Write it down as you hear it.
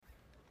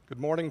Good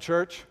morning,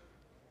 church.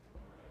 I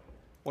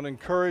want to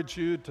encourage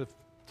you to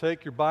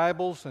take your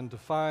Bibles and to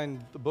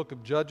find the book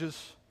of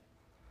Judges,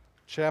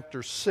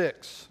 chapter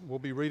 6. We'll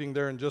be reading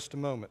there in just a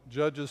moment.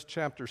 Judges,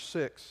 chapter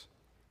 6.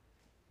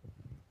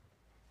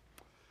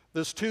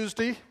 This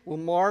Tuesday will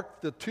mark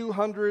the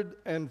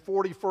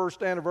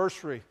 241st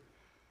anniversary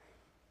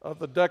of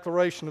the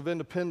Declaration of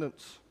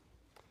Independence.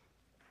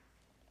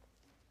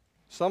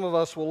 Some of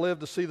us will live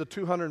to see the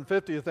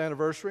 250th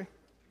anniversary.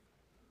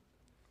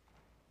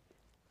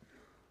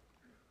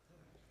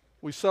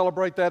 We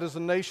celebrate that as a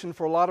nation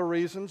for a lot of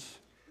reasons.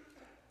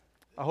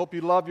 I hope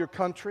you love your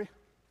country.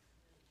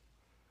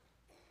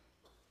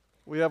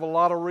 We have a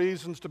lot of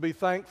reasons to be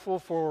thankful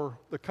for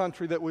the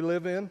country that we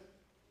live in.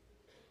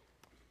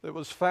 It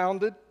was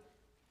founded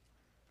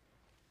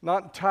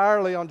not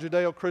entirely on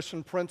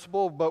Judeo-Christian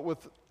principle, but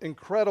with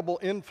incredible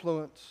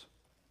influence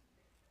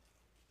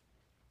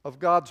of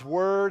God's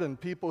Word and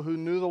people who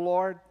knew the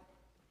Lord.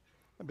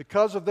 And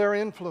because of their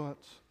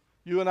influence,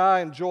 you and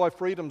I enjoy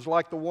freedoms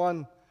like the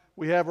one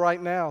we have right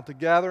now to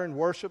gather and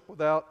worship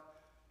without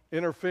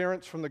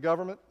interference from the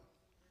government.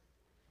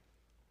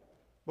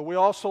 But we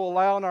also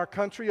allow in our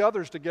country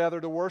others to gather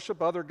to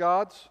worship other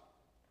gods,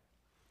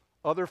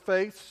 other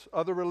faiths,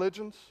 other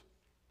religions.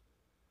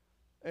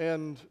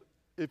 And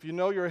if you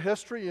know your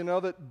history, you know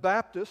that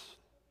Baptists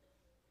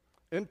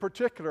in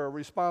particular are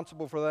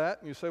responsible for that.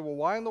 And you say, well,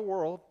 why in the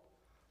world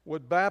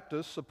would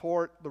Baptists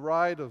support the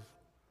right of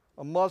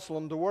a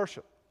Muslim to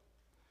worship?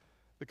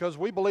 Because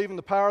we believe in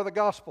the power of the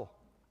gospel.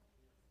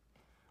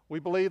 We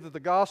believe that the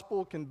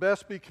gospel can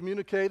best be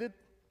communicated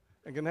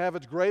and can have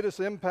its greatest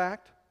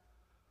impact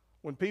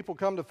when people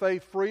come to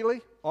faith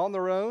freely, on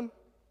their own,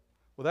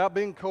 without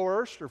being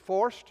coerced or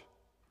forced,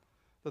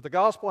 that the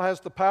gospel has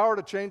the power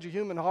to change a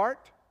human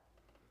heart,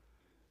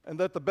 and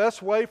that the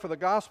best way for the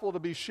gospel to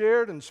be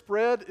shared and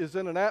spread is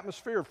in an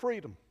atmosphere of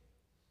freedom.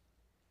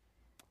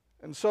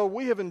 And so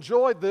we have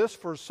enjoyed this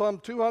for some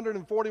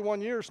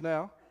 241 years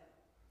now,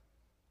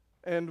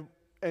 and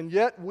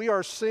yet we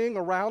are seeing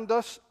around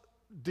us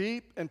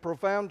deep and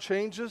profound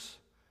changes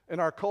in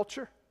our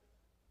culture.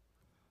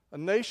 A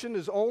nation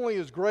is only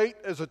as great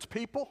as its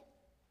people.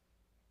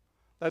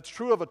 That's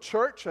true of a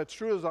church. That's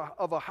true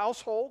of a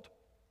household.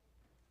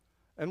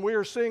 And we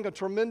are seeing a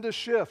tremendous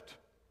shift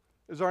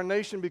as our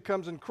nation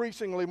becomes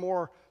increasingly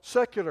more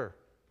secular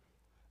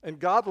and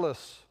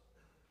godless.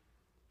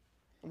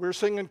 We're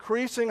seeing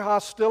increasing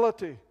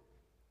hostility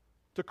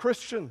to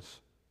Christians,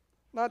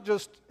 not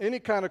just any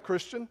kind of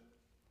Christian,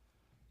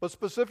 but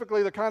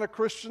specifically the kind of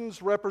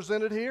Christians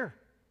represented here.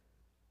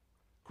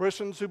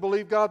 Christians who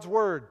believe God's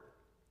Word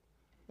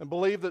and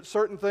believe that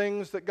certain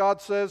things that God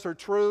says are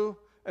true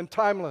and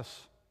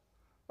timeless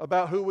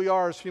about who we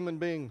are as human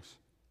beings.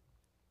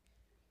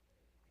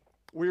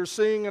 We are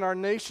seeing in our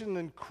nation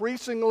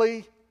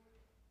increasingly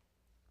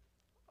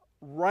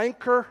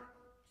rancor,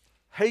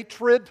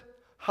 hatred,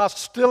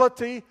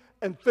 hostility,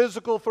 and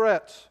physical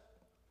threats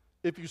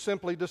if you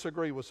simply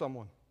disagree with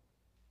someone.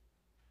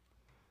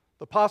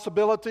 The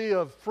possibility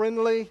of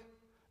friendly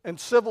and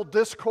civil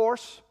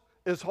discourse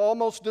has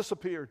almost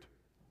disappeared.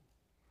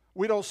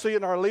 We don't see it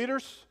in our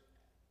leaders.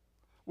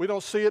 We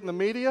don't see it in the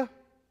media.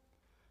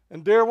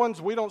 And dear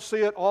ones, we don't see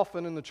it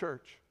often in the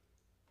church.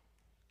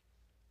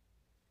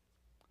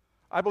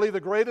 I believe the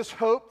greatest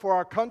hope for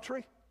our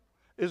country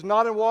is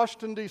not in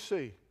Washington,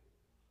 D.C.,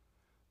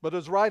 but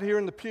is right here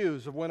in the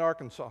pews of Wynne,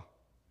 Arkansas.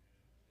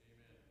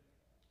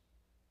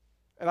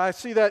 And I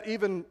see that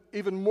even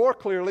more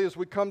clearly as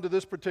we come to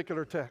this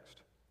particular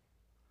text.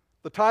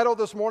 The title of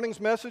this morning's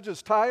message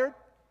is Tired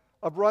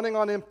of Running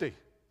on Empty.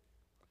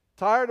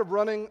 Tired of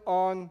running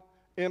on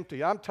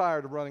empty. I'm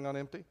tired of running on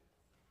empty.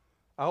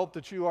 I hope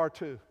that you are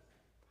too.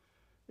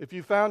 If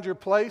you found your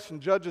place in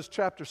Judges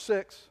chapter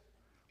 6,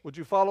 would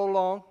you follow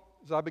along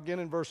as I begin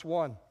in verse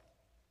 1?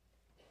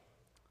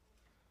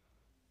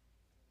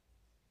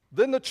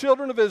 Then the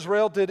children of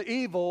Israel did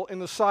evil in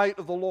the sight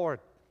of the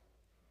Lord.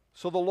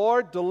 So the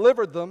Lord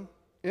delivered them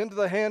into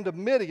the hand of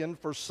Midian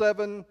for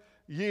 7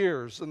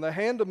 years. And the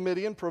hand of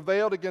Midian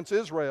prevailed against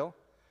Israel.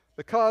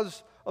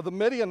 Because of the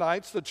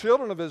Midianites, the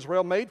children of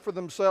Israel made for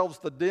themselves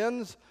the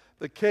dens,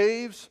 the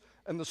caves,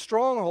 and the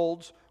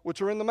strongholds which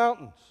are in the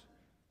mountains.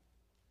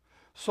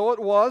 So it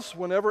was,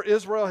 whenever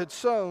Israel had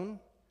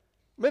sown,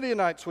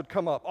 Midianites would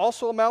come up.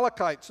 Also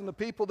Amalekites and the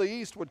people of the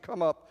east would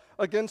come up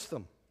against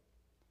them.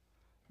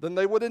 Then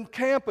they would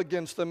encamp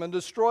against them and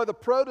destroy the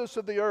produce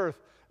of the earth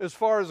as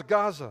far as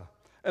Gaza,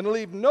 and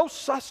leave no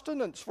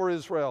sustenance for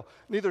Israel,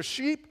 neither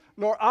sheep,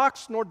 nor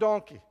ox, nor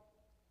donkey.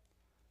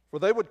 For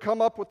they would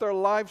come up with their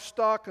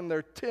livestock and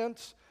their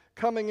tents,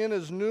 coming in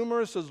as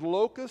numerous as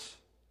locusts.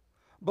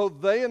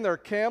 Both they and their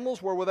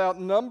camels were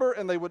without number,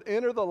 and they would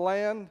enter the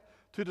land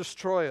to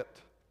destroy it.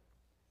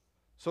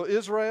 So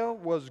Israel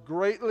was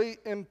greatly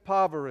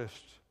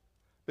impoverished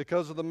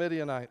because of the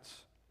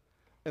Midianites,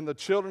 and the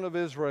children of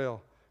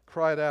Israel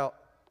cried out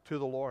to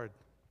the Lord.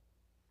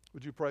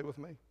 Would you pray with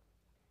me?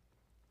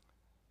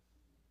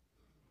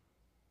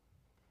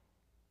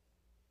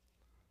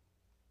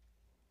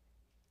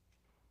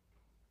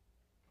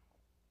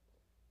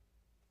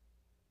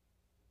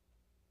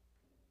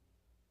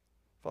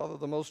 Father,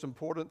 the most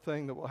important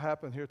thing that will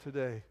happen here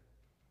today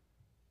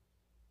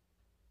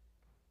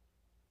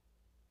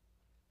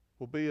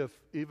will be if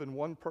even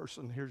one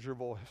person hears your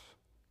voice.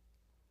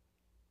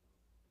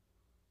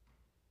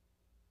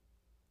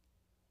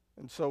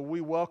 And so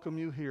we welcome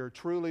you here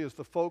truly as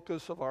the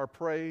focus of our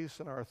praise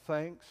and our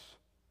thanks.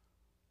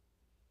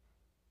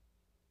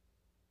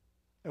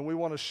 And we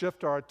want to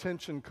shift our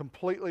attention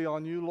completely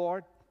on you,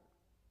 Lord.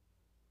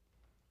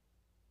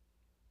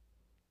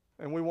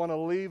 And we want to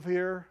leave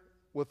here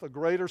with a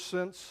greater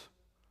sense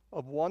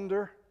of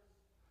wonder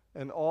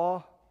and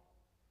awe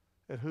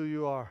at who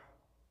you are.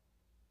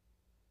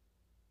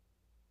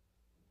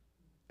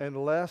 And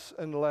less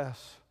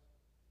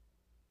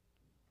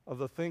of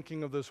the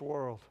thinking of this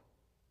world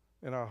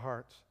in our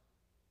hearts.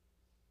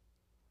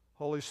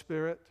 Holy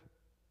Spirit,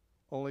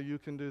 only you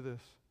can do this.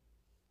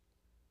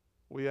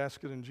 We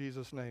ask it in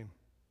Jesus' name.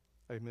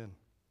 Amen.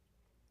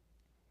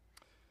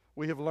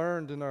 We have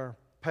learned in our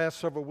past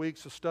several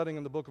weeks of studying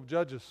in the book of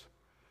Judges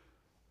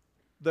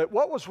that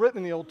what was written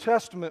in the Old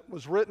Testament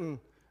was written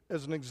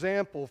as an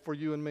example for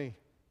you and me.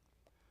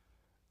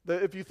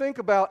 That if you think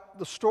about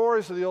the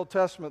stories of the Old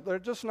Testament, they're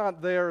just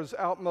not there as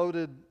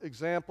outmoded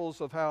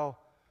examples of how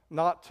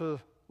not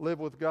to live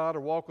with God or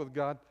walk with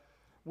God.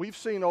 We've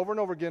seen over and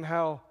over again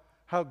how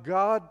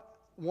God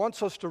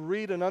wants us to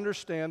read and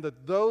understand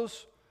that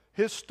those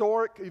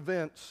historic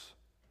events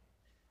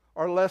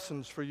are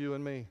lessons for you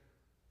and me.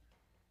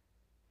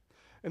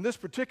 In this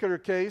particular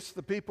case,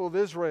 the people of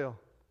Israel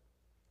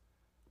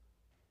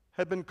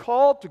had been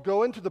called to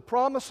go into the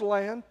promised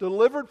land,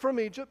 delivered from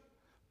Egypt,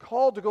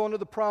 called to go into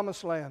the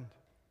promised land,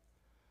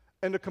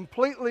 and to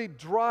completely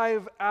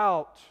drive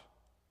out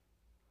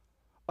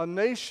a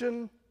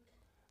nation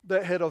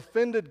that had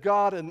offended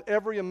God in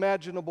every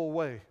imaginable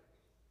way.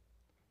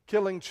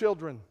 Killing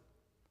children,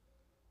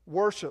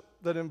 worship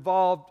that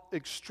involved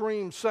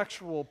extreme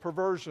sexual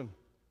perversion.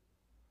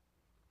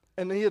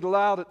 And he had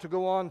allowed it to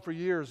go on for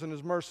years in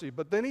his mercy.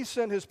 But then he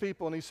sent his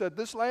people and he said,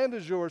 this land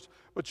is yours,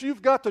 but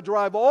you've got to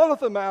drive all of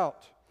them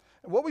out.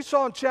 And what we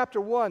saw in chapter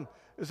 1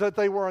 is that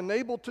they were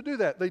unable to do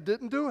that. They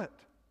didn't do it.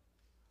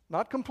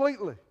 Not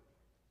completely.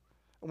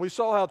 And we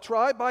saw how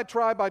tribe by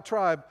tribe by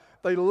tribe,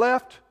 they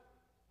left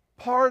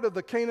part of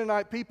the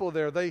Canaanite people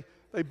there. They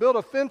built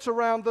a fence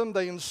around them.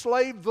 They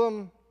enslaved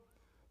them.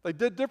 They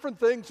did different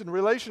things in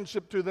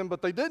relationship to them,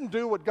 but they didn't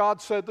do what God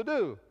said to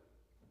do.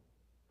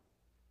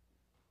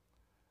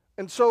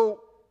 And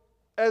so,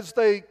 as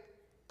they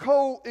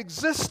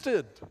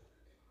coexisted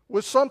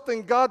with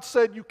something God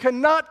said you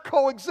cannot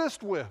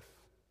coexist with.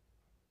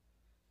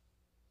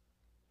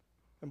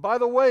 And by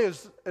the way,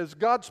 as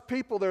God's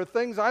people, there are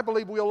things I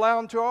believe we allow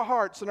into our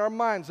hearts and our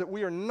minds that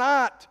we are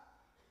not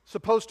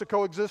supposed to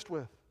coexist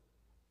with.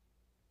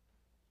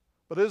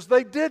 But as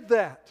they did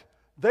that,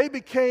 they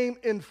became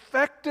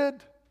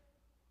infected,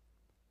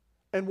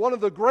 and one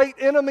of the great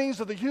enemies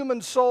of the human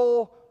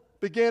soul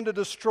began to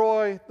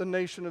destroy the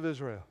nation of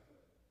Israel.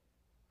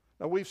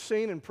 Now, we've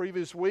seen in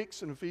previous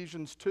weeks in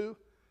Ephesians 2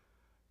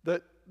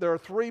 that there are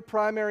three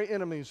primary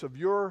enemies of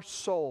your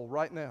soul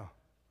right now.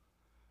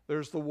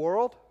 There's the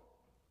world,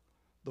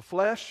 the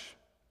flesh,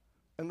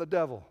 and the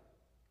devil.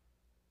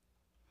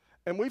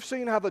 And we've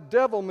seen how the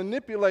devil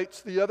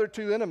manipulates the other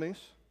two enemies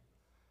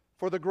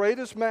for the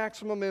greatest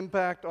maximum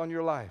impact on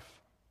your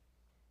life.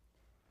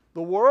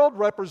 The world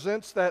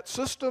represents that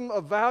system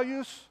of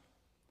values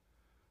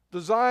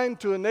designed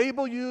to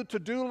enable you to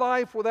do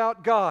life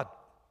without God.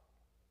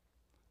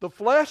 The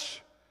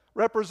flesh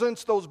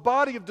represents those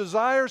body of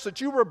desires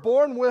that you were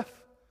born with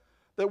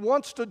that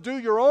wants to do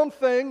your own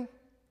thing,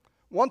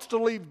 wants to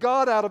leave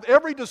God out of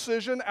every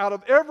decision, out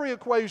of every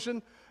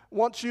equation,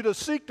 wants you to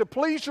seek to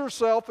please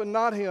yourself and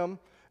not Him.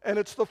 And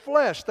it's the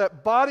flesh,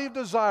 that body of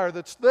desire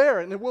that's there,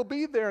 and it will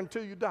be there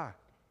until you die.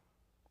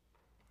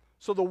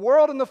 So the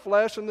world and the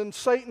flesh, and then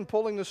Satan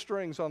pulling the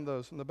strings on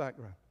those in the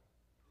background.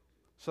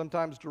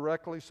 Sometimes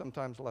directly,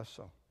 sometimes less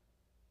so.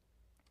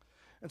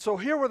 And so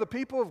here were the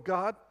people of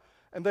God,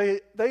 and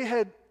they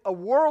had a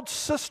world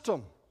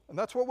system, and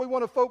that's what we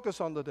want to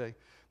focus on today.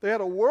 They had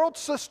a world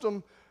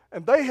system,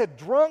 and they had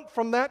drunk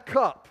from that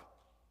cup.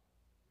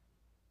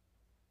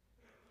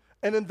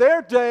 And in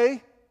their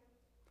day,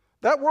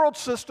 that world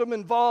system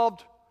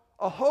involved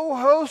a whole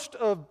host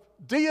of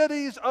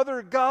deities,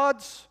 other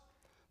gods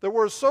that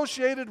were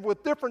associated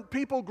with different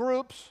people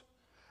groups.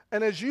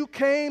 And as you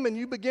came and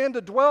you began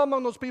to dwell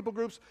among those people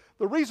groups,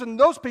 the reason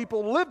those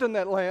people lived in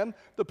that land,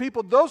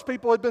 those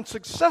people had been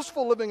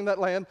successful living in that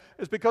land,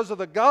 is because of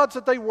the gods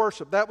that they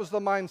worshiped. That was the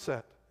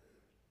mindset.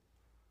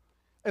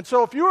 And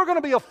so if you were going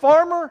to be a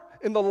farmer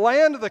in the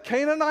land of the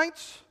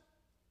Canaanites,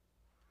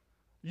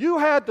 you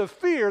had to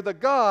fear the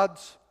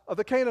gods of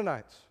the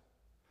Canaanites.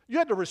 You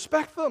had to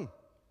respect them,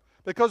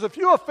 because if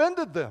you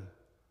offended them,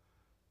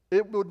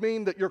 it would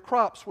mean that your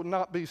crops would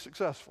not be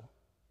successful.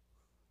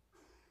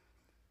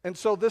 And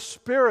so this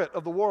spirit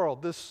of the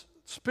world, this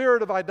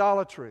spirit of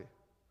idolatry,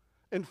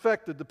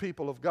 infected the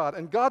people of God.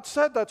 And God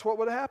said that's what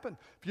would happen.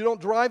 If you don't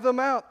drive them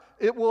out,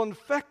 it will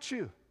infect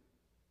you.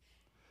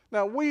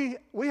 Now, we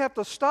have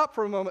to stop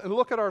for a moment and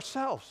look at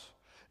ourselves.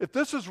 if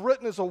this is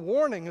written as a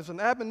warning, as an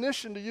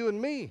admonition to you and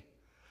me,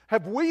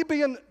 have we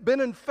been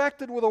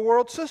infected with a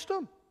world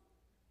system?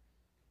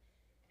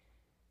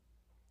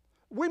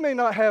 We may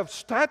not have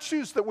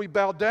statues that we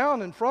bow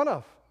down in front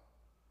of,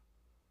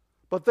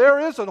 but there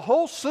is a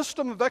whole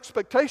system of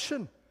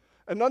expectation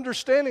and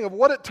understanding of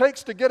what it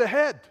takes to get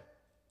ahead,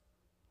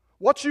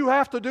 what you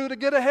have to do to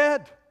get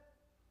ahead.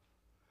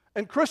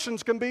 And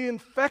Christians can be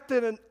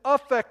infected and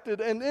affected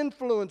and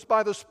influenced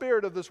by the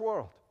spirit of this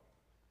world,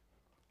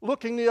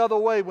 looking the other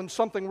way when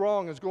something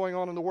wrong is going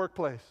on in the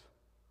workplace,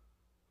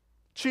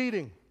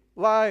 cheating,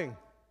 lying,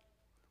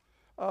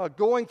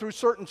 going through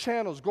certain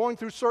channels, going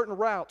through certain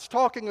routes,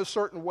 talking a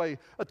certain way,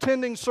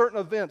 attending certain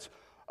events,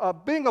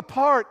 being a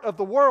part of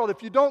the world.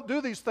 If you don't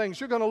do these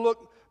things, you're going to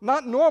look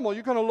not normal,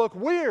 you're going to look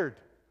weird.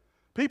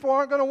 People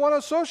aren't going to want to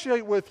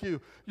associate with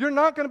you. You're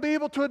not going to be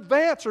able to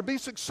advance or be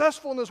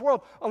successful in this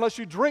world unless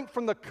you drink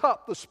from the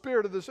cup, the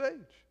spirit of this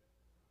age.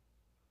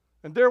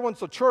 And dear ones,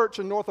 the church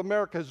in North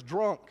America has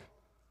drunk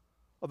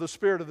of the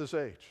spirit of this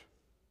age.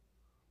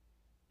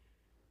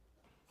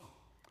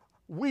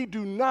 We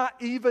do not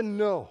even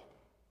know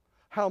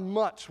how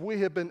much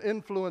we have been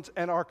influenced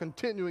and are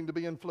continuing to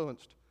be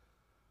influenced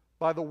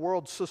by the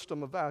world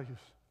system of values.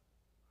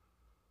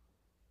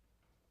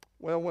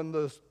 Well, when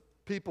the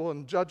people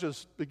and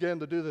judges began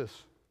to do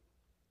this,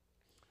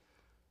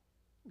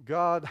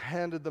 God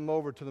handed them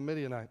over to the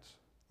Midianites.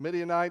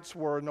 Midianites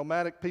were a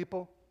nomadic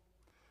people.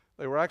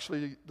 They were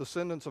actually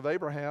descendants of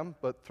Abraham,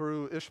 but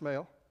through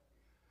Ishmael.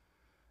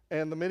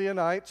 And the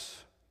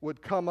Midianites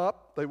would come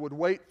up. They would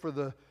wait for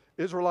the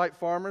Israelite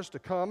farmers to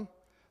come.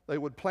 They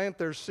would plant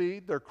their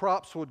seed. Their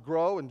crops would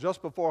grow. And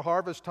just before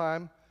harvest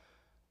time,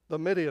 the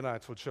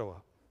Midianites would show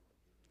up.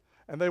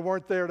 And they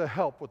weren't there to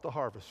help with the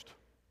harvest.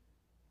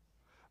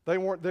 They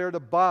weren't there to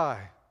buy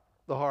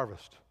the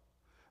harvest.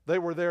 They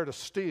were there to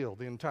steal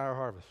the entire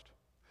harvest.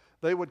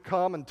 They would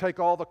come and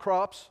take all the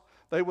crops.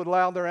 They would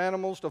allow their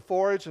animals to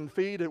forage and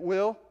feed at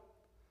will.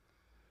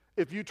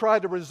 If you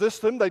tried to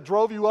resist them, they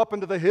drove you up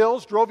into the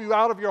hills, drove you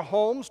out of your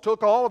homes,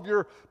 took all of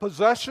your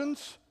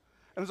possessions.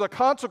 And as a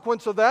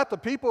consequence of that, the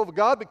people of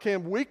God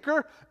became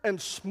weaker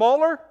and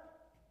smaller.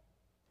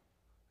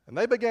 And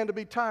they began to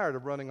be tired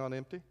of running on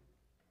empty.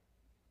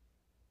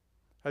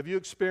 Have you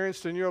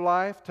experienced in your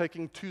life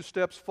taking 2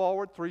 steps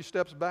forward, 3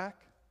 steps back,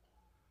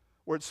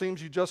 where it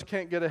seems you just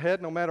can't get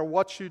ahead no matter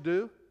what you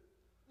do?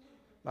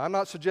 Now, I'm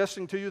not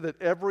suggesting to you that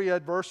every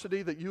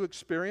adversity that you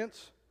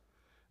experience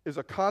is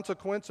a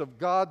consequence of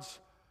God's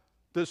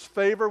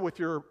disfavor with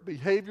your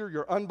behavior,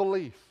 your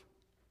unbelief.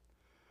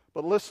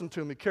 But listen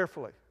to me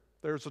carefully.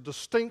 There's a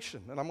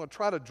distinction, and I'm going to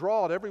try to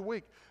draw it every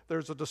week.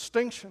 There's a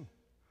distinction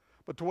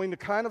between the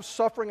kind of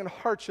suffering and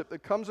hardship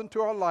that comes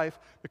into our life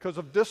because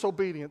of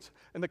disobedience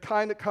and the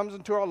kind that comes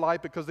into our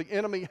life because the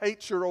enemy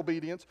hates your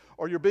obedience,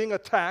 or you're being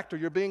attacked, or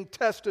you're being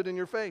tested in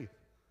your faith.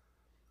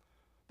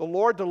 The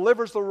Lord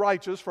delivers the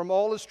righteous from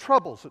all his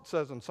troubles, it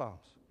says in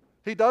Psalms.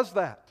 He does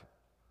that.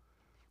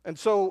 And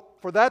so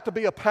for that to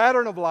be a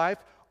pattern of life,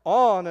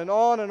 on and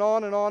on and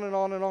on and on and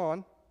on and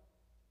on,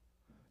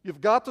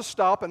 you've got to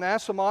stop and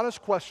ask some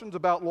honest questions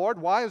about, Lord,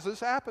 why is this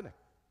happening?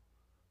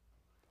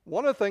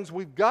 One of the things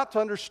we've got to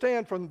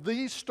understand from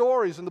these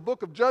stories in the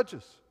book of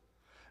Judges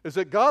is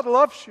that God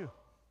loves you.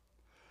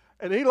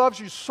 And he loves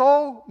you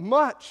so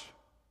much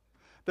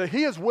that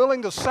he is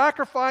willing to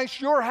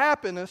sacrifice your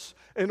happiness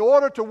in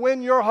order to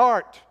win your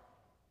heart.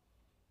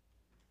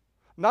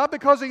 Not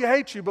because he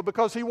hates you, but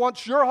because he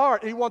wants your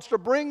heart. He wants to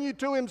bring you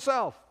to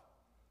himself.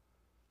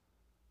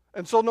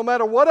 And so no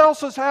matter what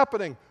else is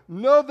happening,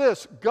 know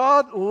this: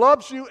 God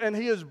loves you and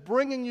he is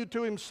bringing you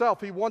to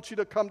himself. He wants you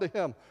to come to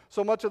him.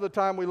 So much of the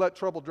time we let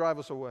trouble drive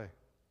us away.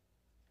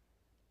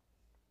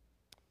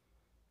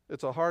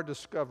 It's a hard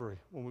discovery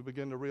when we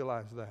begin to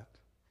realize that.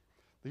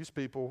 These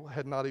people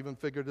had not even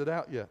figured it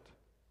out yet.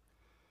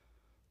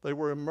 They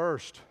were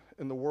immersed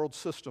in the world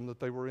system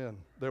that they were in.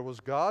 There was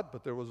God,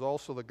 but there was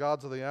also the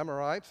gods of the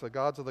Amorites, the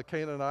gods of the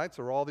Canaanites,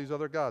 or all these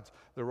other gods.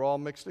 They were all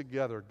mixed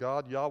together.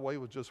 God, Yahweh,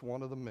 was just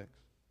one of the mix.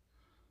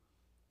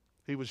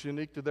 He was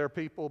unique to their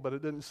people, but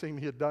it didn't seem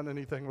he had done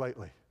anything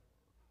lately.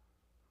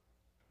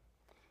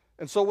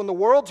 And so when the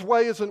world's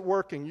way isn't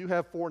working, you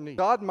have 4 needs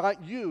God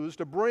might use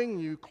to bring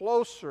you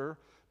closer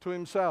to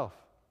himself.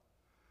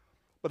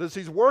 But as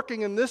he's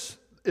working in this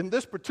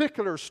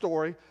particular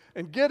story,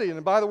 and Gideon,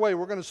 and by the way,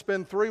 we're going to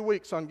spend 3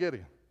 weeks on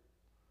Gideon.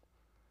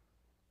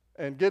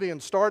 And Gideon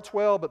starts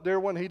well, but dear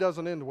one, he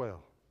doesn't end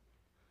well.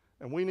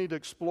 And we need to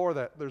explore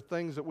that. There are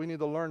things that we need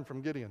to learn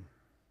from Gideon.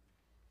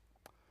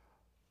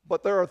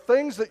 But there are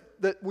things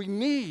that we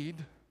need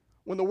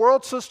when the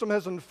world system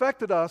has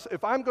infected us,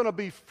 if I'm going to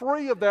be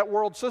free of that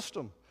world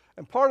system.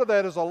 And part of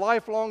that is a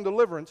lifelong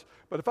deliverance.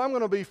 But if I'm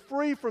going to be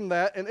free from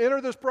that and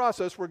enter this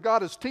process where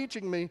God is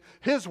teaching me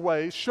his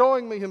ways,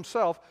 showing me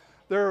himself,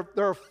 there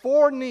are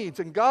 4 needs,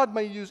 and God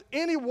may use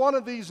any one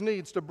of these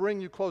needs to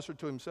bring you closer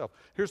to himself.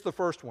 Here's the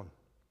first one.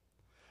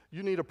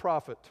 You need a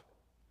prophet.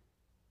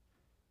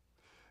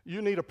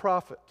 You need a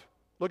prophet.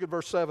 Look at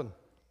verse 7.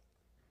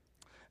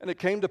 And it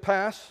came to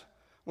pass,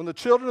 when the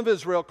children of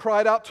Israel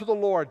cried out to the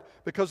Lord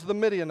because of the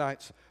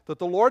Midianites, that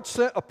the Lord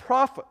sent a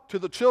prophet to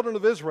the children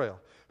of Israel,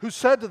 who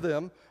said to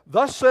them,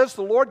 "Thus says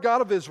the Lord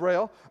God of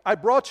Israel, I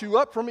brought you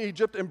up from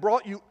Egypt and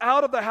brought you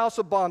out of the house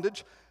of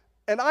bondage,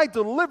 and I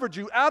delivered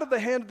you out of the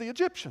hand of the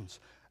Egyptians,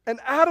 and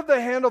out of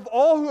the hand of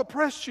all who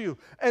oppressed you,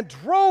 and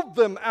drove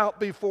them out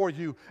before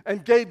you,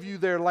 and gave you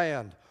their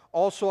land.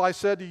 Also I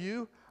said to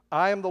you,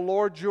 I am the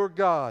Lord your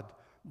God.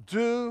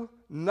 Do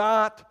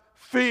not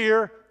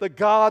fear the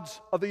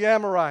gods of the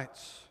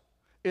Amorites,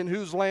 in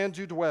whose land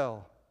you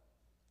dwell.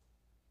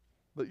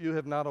 But you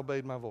have not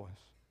obeyed my voice."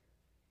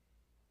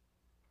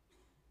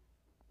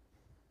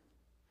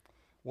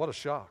 What a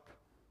shock.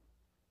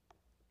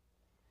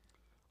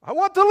 I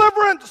want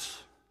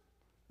deliverance.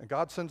 And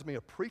God sends me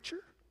a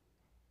preacher?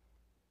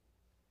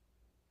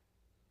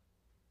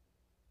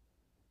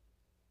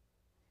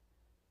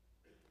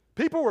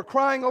 People were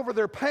crying over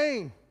their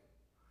pain.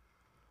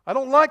 I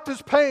don't like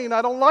this pain.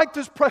 I don't like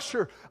this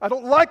pressure. I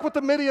don't like what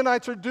the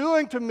Midianites are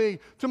doing to me,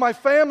 to my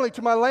family,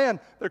 to my land.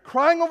 They're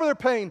crying over their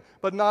pain,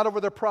 but not over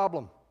their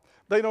problem.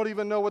 They don't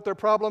even know what their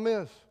problem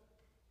is.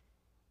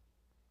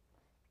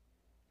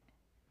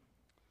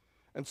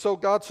 And so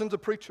God sends a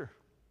preacher.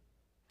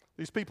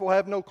 These people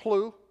have no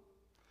clue.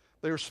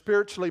 They are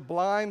spiritually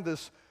blind.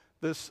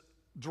 This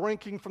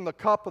drinking from the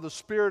cup of the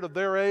spirit of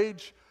their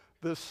age,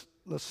 this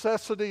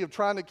necessity of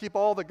trying to keep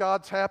all the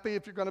gods happy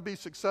if you're going to be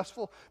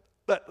successful,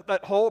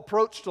 that whole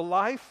approach to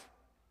life,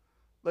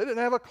 they didn't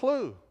have a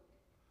clue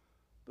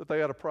that they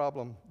had a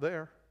problem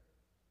there.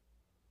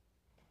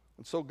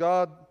 And so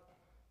God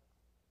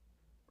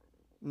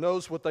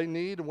knows what they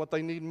need, and what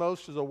they need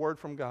most is a word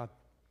from God.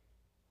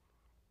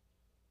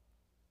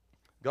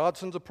 God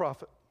sends a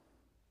prophet,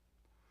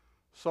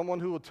 someone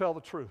who will tell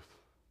the truth.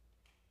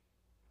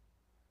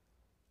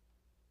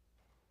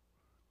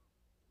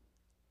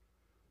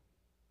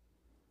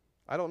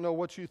 I don't know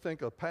what you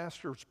think a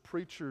pastor's,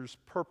 preacher's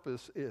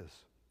purpose is.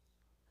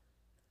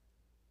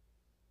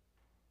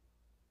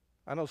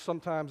 I know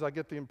sometimes I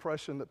get the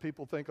impression that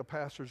people think a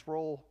pastor's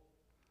role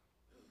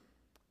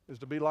is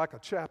to be like a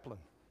chaplain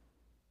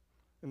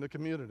in the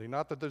community.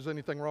 Not that there's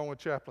anything wrong with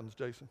chaplains,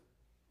 Jason.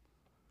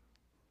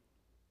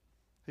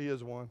 He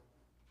is one.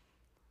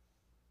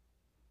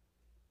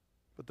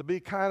 But to be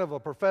kind of a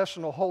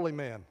professional holy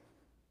man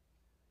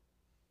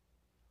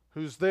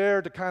who's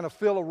there to kind of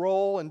fill a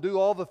role and do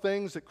all the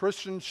things that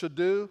Christians should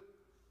do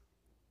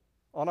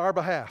on our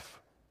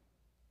behalf.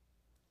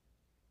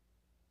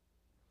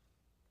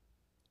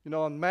 You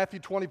know, in Matthew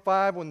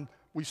 25, when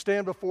we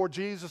stand before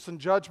Jesus in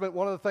judgment,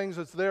 one of the things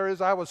that's there is,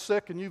 I was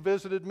sick and you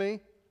visited me.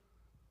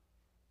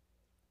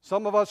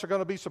 Some of us are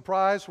going to be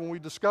surprised when we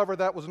discover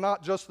that was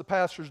not just the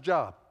pastor's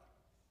job.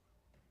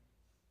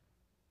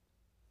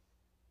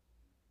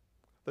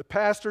 The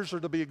pastors are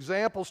to be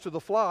examples to the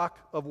flock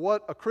of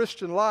what a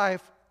Christian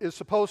life is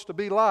supposed to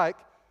be like,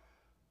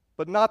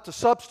 but not to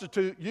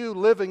substitute you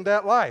living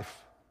that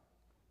life.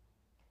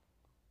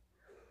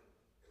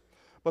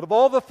 But of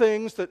all the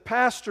things that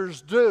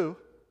pastors do,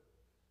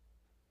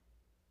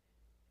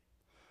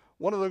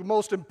 one of the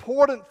most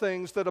important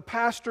things that a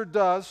pastor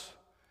does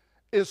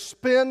is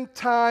spend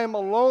time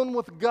alone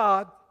with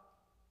God,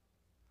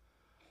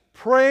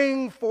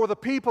 praying for the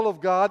people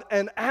of God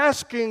and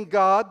asking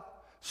God,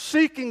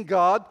 seeking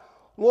God,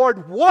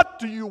 Lord, what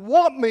do you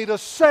want me to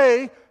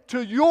say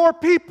to your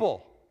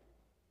people?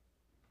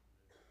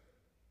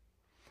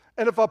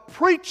 And if a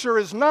preacher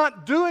is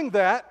not doing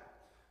that,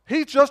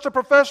 he's just a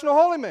professional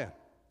holy man.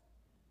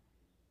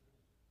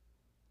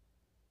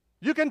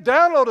 You can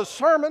download a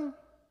sermon,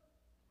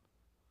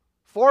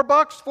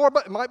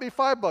 $4, it might be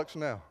 $5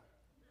 now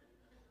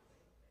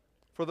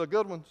for the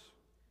good ones.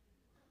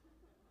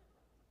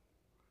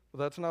 But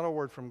that's not a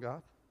word from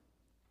God.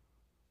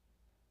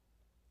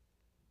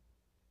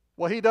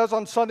 What he does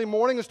on Sunday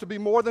morning is to be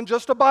more than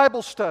just a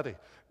Bible study.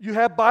 You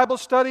have Bible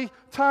study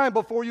time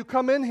before you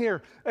come in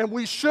here, and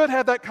we should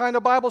have that kind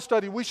of Bible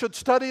study. We should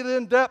study it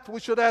in depth. We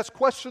should ask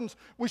questions.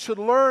 We should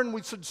learn.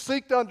 We should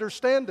seek to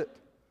understand it.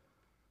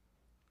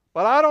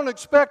 But I don't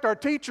expect our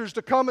teachers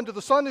to come into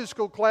the Sunday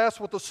school class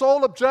with the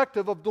sole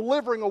objective of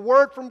delivering a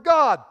word from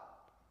God.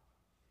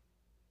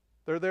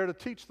 They're there to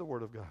teach the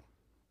Word of God.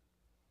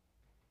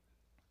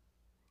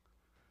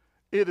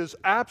 It is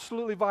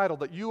absolutely vital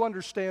that you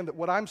understand that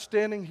what I'm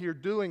standing here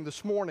doing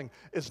this morning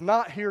is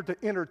not here to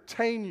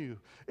entertain you.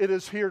 It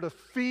is here to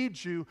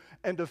feed you,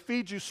 and to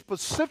feed you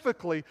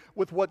specifically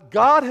with what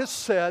God has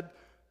said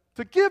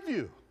to give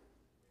you.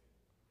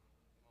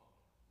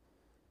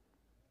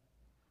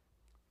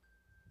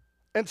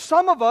 And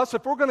some of us,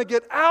 if we're going to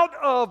get out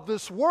of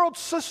this world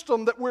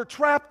system that we're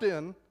trapped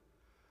in,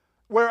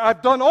 where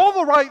I've done all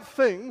the right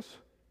things,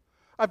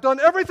 I've done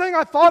everything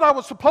I thought I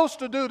was supposed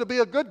to do to be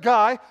a good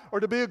guy or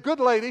to be a good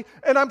lady,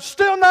 and I'm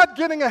still not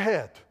getting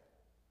ahead.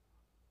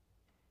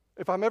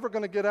 If I'm ever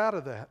going to get out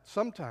of that,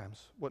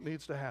 sometimes what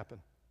needs to happen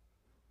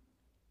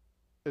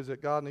is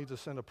that God needs to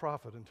send a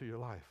prophet into your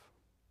life.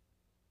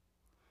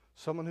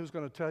 Someone who's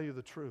going to tell you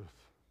the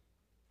truth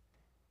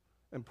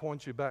and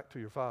point you back to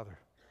your Father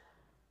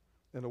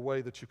in a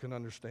way that you can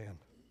understand.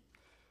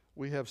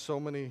 We have so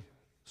many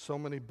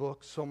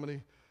books, so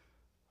many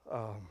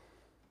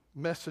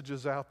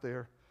messages out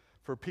there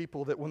for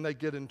people that when they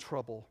get in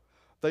trouble,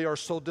 they are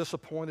so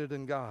disappointed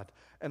in God.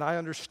 And I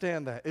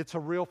understand that. It's a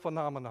real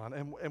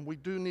phenomenon, and we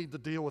do need to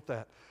deal with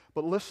that.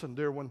 But listen,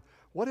 dear one,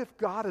 what if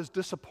God is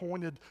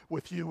disappointed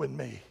with you and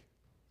me?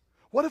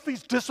 What if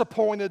He's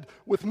disappointed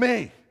with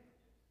me?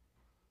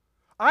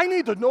 I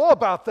need to know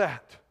about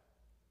that.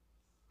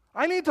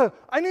 I need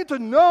to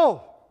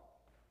know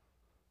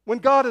when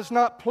God is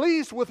not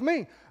pleased with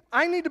me.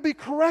 I need to be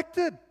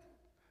corrected.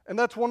 And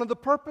that's one of the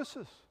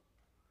purposes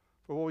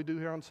for what we do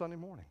here on Sunday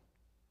morning.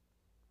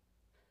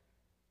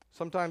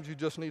 Sometimes you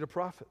just need a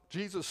prophet.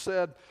 Jesus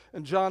said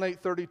in John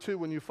 8:32,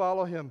 when you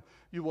follow Him,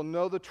 you will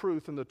know the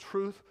truth, and the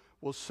truth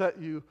will set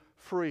you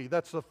free.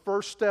 That's the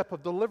first step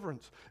of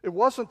deliverance. It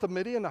wasn't the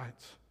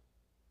Midianites.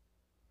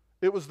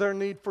 It was their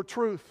need for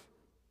truth.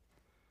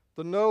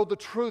 To know the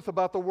truth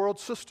about the world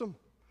system.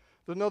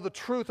 To know the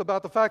truth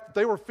about the fact that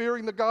they were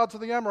fearing the gods of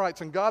the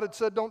Amorites, and God had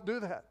said, don't do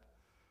that.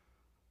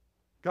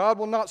 God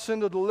will not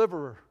send a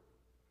deliverer,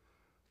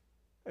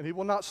 and He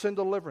will not send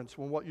deliverance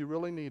when what you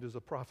really need is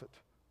a prophet.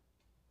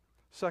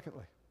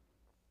 Secondly,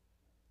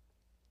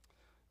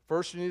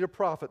 first you need a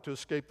prophet to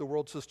escape the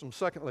world system.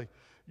 Secondly,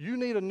 you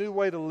need a new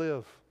way to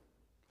live.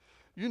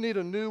 You need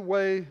a new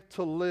way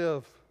to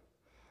live.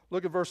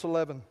 Look at verse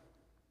 11.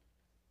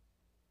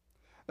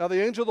 Now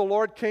the angel of the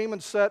Lord came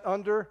and sat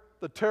under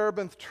the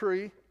terebinth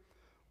tree,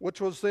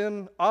 which was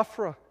in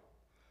Ophrah,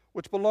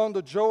 which belonged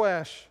to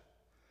Joash,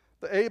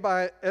 the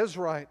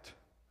Abiezrite,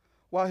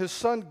 while his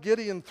son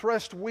Gideon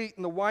threshed wheat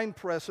in the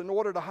winepress in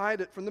order to hide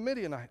it from the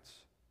Midianites.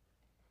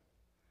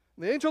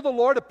 And the angel of the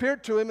Lord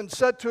appeared to him and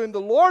said to him, the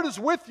Lord is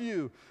with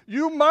you,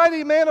 you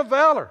mighty man of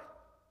valor.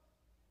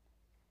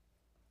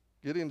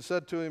 Gideon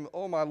said to him,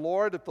 oh my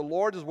Lord, if the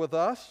Lord is with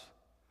us,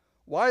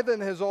 why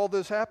then has all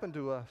this happened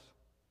to us?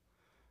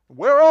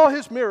 Where are all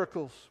His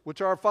miracles,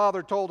 which our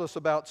father told us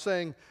about,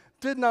 saying,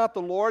 did not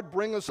the Lord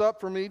bring us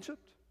up from Egypt?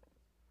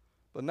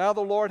 But now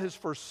the Lord has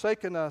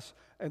forsaken us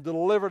and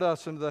delivered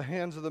us into the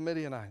hands of the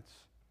Midianites.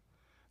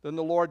 Then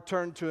the Lord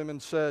turned to him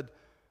and said,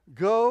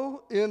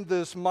 go in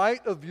this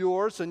might of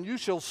yours, and you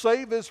shall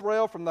save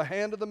Israel from the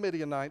hand of the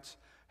Midianites.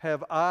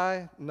 Have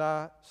I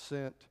not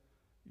sent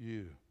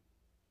you?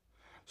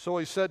 So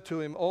he said to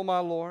him, O my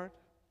Lord,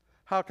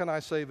 how can I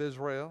save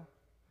Israel?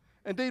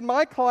 Indeed,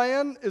 my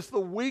clan is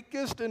the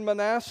weakest in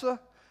Manasseh,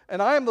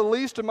 and I am the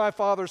least in my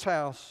father's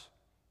house.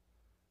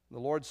 The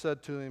Lord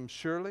said to him,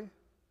 surely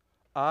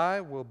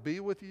I will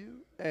be with you,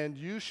 and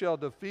you shall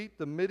defeat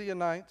the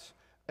Midianites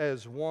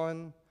as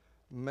one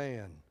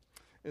man.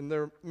 In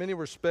their many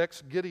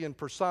respects, Gideon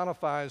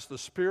personifies the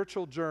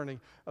spiritual journey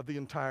of the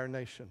entire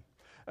nation.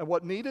 And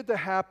what needed to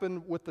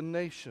happen with the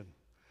nation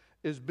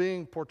is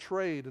being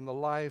portrayed in the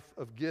life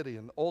of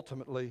Gideon,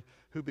 ultimately,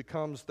 who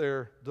becomes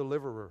their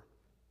deliverer.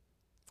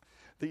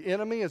 The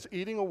enemy is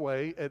eating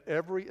away at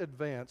every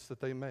advance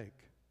that they make.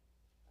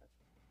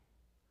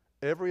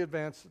 Every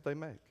advance that they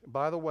make.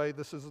 By the way,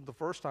 this isn't the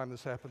first time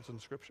this happens in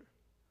Scripture.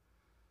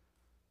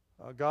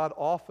 God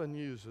often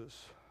uses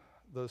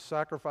the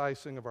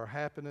sacrificing of our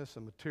happiness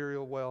and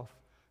material wealth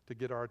to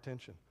get our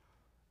attention.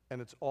 And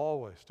it's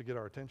always to get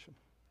our attention.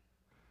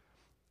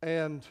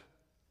 And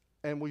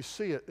we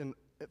see it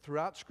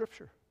throughout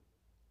Scripture.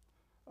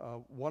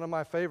 One of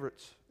my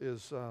favorites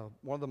is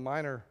one of the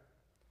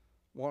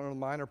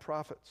minor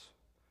prophets,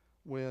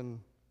 when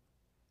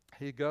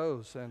he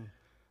goes and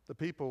the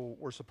people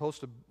were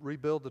supposed to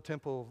rebuild the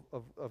temple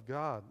of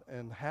God,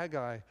 and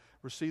Haggai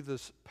received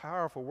this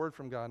powerful word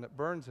from God, and it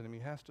burns in him. He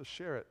has to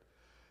share it.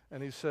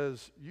 And he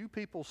says, you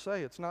people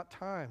say it's not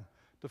time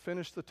to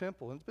finish the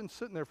temple. And it's been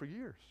sitting there for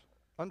years,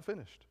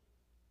 unfinished.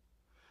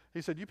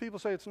 He said, you people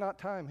say it's not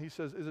time. He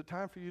says, is it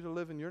time for you to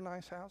live in your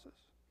nice houses?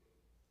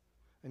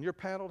 In your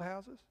paneled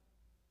houses?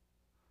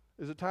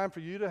 Is it time for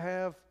you to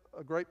have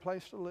a great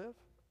place to live?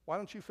 Why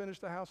don't you finish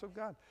the house of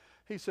God?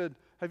 He said,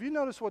 have you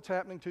noticed what's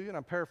happening to you? And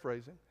I'm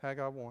paraphrasing,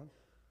 Haggai 1.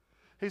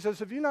 He says,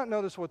 have you not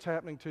noticed what's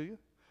happening to you?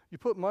 You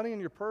put money in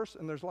your purse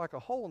and there's like a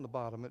hole in the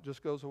bottom. It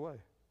just goes away.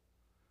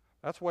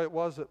 That's the way it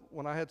was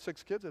when I had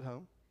 6 kids at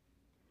home.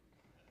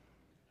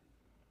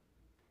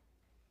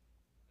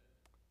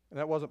 And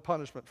that wasn't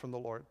punishment from the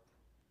Lord.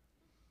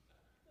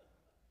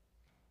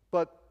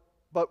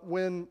 But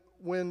when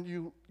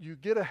you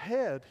get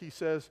ahead, he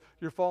says,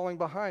 you're falling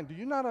behind. Do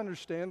you not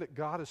understand that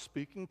God is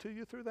speaking to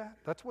you through that?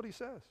 That's what he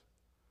says.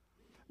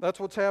 That's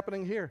what's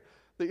happening here.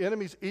 The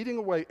enemy's eating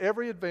away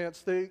every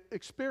advance they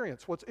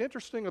experience. What's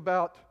interesting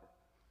about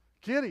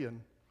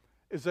Gideon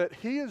is that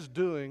he is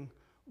doing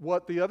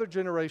what the other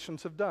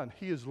generations have done.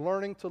 He is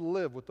learning to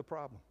live with the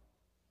problem.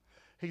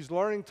 He's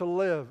learning to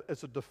live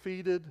as a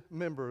defeated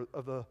member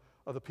of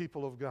the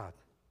people of God.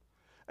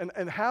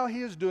 And how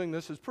he is doing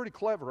this is pretty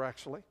clever,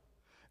 actually.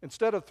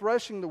 Instead of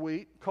threshing the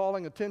wheat,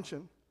 calling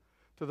attention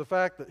to the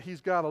fact that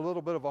he's got a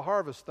little bit of a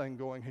harvest thing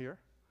going here,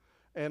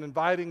 and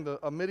inviting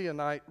a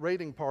Midianite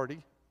raiding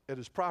party at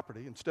his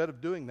property, instead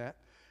of doing that,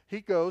 he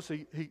goes,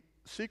 he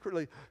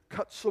secretly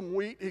cuts some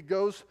wheat, he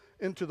goes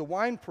into the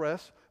wine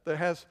press that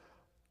has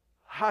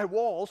high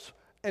walls,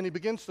 and he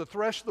begins to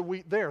thresh the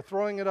wheat there,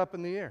 throwing it up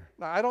in the air.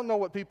 Now, I don't know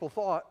what people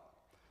thought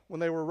when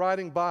they were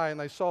riding by and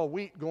they saw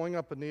wheat going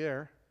up in the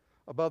air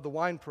above the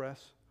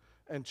winepress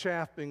and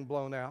chaff being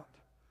blown out.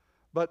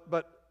 But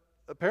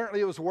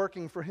apparently it was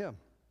working for him.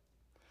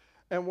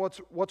 And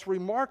what's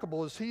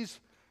remarkable is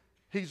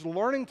he's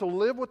learning to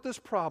live with this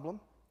problem.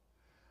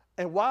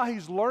 And while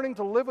he's learning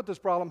to live with this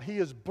problem, he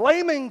is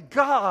blaming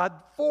God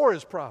for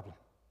his problem.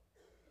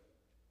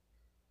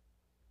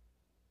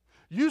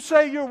 You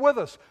say you're with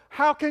us.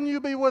 How can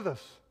you be with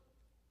us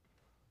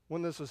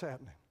when this is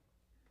happening?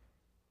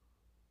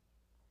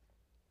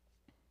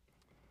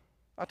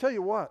 I tell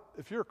you what,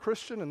 if you're a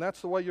Christian and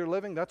that's the way you're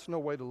living, that's no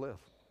way to live.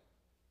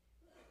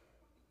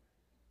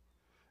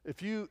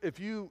 If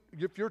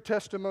your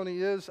testimony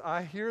is,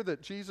 I hear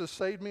that Jesus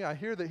saved me, I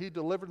hear that he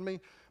delivered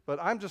me, but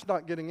I'm just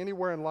not getting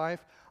anywhere in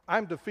life.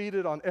 I'm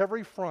defeated on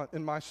every front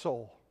in my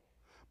soul,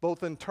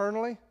 both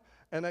internally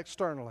and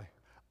externally.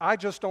 I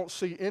just don't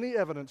see any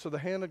evidence of the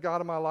hand of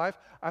God in my life.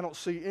 I don't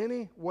see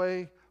any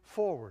way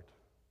forward.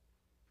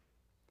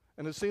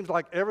 And it seems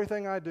like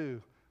everything I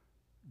do,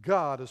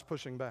 God is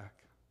pushing back.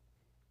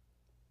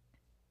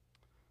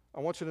 I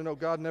want you to know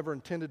God never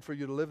intended for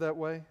you to live that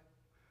way.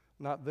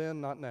 Not then,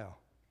 not now.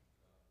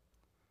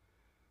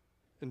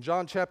 In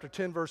John chapter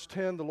 10, verse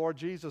 10, the Lord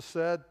Jesus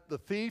said, "The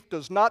thief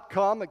does not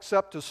come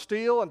except to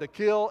steal and to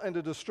kill and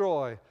to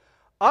destroy.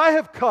 I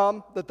have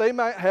come that they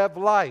might have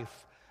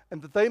life,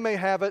 and that they may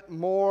have it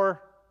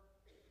more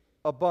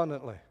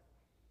abundantly."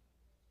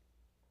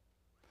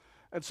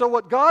 And so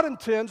what God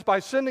intends by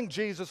sending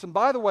Jesus, and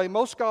by the way,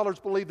 most scholars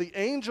believe the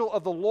angel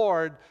of the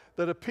Lord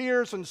that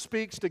appears and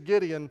speaks to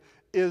Gideon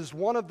is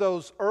one of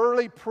those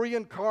early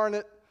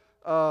pre-incarnate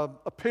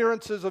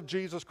appearances of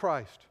Jesus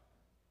Christ.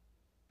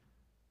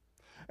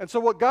 And so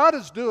what God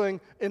is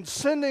doing in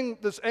sending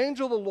this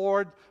angel of the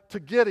Lord to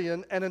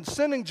Gideon and in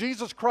sending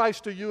Jesus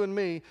Christ to you and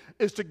me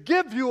is to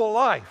give you a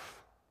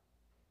life,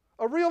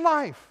 a real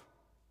life.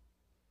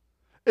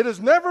 It is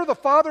never the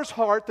Father's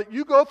heart that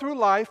you go through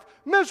life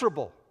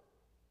miserable.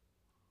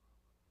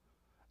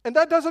 And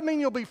that doesn't mean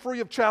you'll be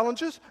free of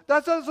challenges.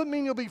 That doesn't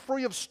mean you'll be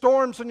free of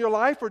storms in your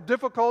life or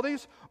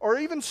difficulties or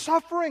even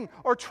suffering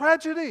or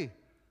tragedy.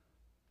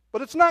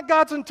 But it's not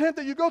God's intent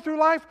that you go through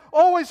life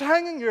always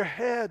hanging your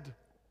head,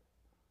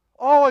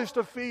 always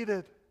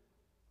defeated.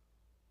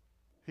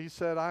 He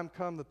said, "I'm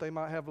come that they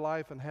might have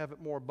life and have it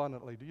more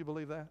abundantly." Do you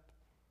believe that?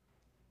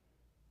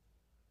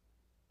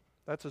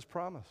 That's his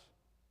promise.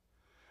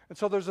 And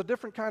so there's a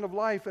different kind of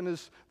life, and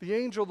as the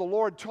angel of the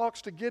Lord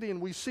talks to Gideon,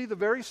 we see the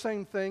very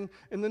same thing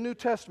in the New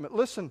Testament.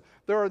 Listen,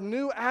 there are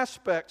new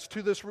aspects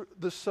to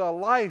this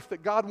life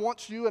that God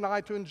wants you and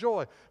I to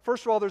enjoy.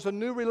 First of all, there's a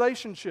new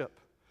relationship.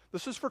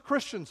 This is for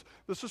Christians.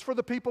 This is for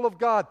the people of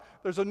God.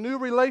 There's a new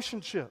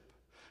relationship.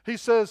 He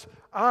says,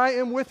 "I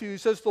am with you." He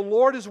says, "The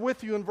Lord is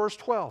with you" in verse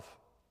 12.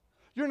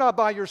 You're not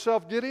by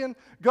yourself, Gideon.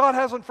 God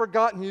hasn't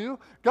forgotten you.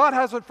 God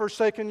hasn't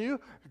forsaken you.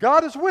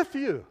 God is with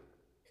you.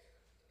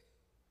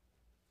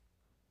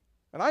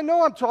 And I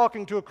know I'm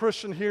talking to a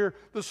Christian here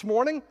this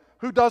morning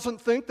who doesn't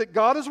think that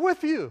God is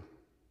with you.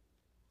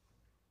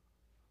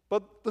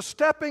 But the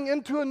stepping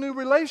into a new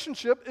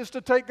relationship is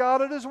to take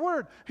God at his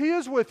word. He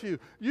is with you.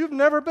 You've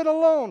never been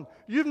alone.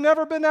 You've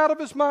never been out of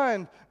his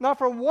mind. Not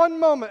for one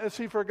moment has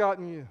he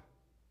forgotten you.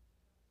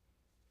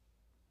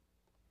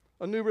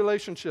 A new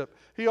relationship.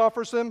 He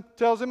offers him,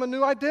 tells him a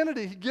new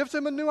identity. He gives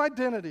him a new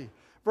identity.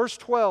 Verse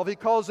 12, he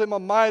calls him a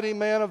mighty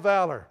man of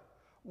valor.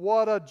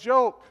 What a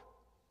joke.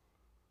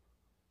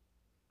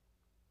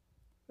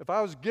 If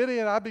I was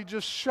Gideon, I'd be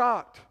just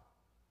shocked.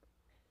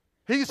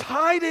 He's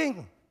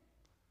hiding.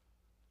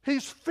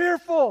 He's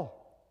fearful.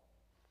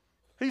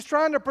 He's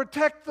trying to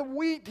protect the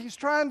wheat. He's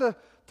trying to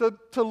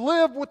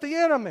live with the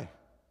enemy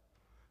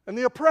and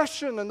the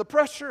oppression and the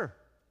pressure.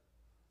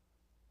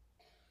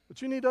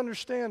 But you need to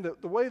understand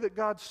that the way that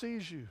God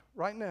sees you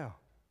right now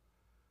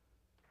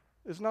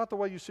is not the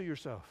way you see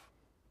yourself.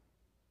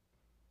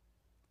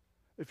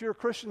 If you're a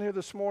Christian here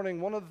this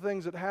morning, one of the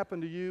things that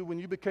happened to you when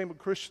you became a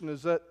Christian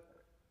is that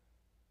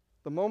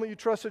the moment you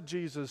trusted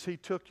Jesus, he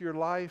took your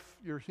life,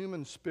 your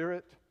human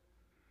spirit,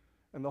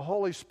 and the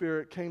Holy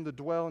Spirit came to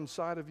dwell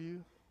inside of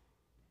you.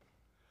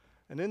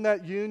 And in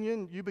that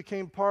union, you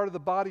became part of the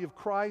body of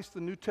Christ.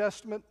 The New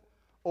Testament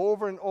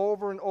over and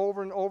over and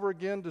over and over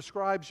again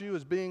describes you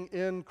as being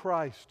in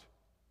Christ.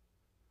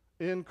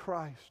 In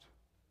Christ.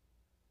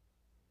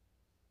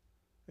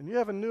 And you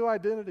have a new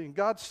identity. And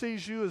God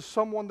sees you as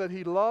someone that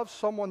he loves,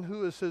 someone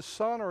who is his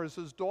son or is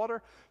his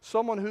daughter,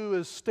 someone who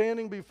is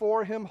standing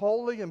before him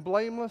holy and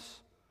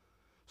blameless,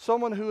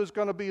 someone who is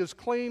going to be as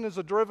clean as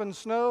a driven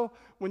snow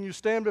when you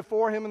stand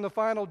before him in the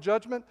final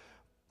judgment.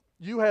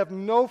 You have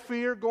no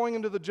fear going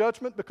into the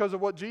judgment because of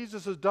what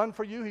Jesus has done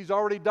for you. He's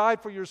already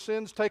died for your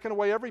sins, taken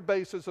away every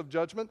basis of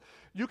judgment.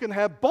 You can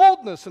have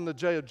boldness in the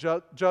day of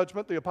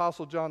judgment, the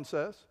Apostle John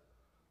says.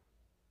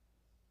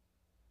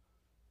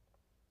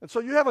 And so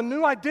you have a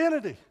new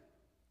identity.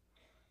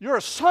 You're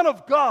a son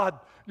of God.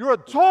 You're a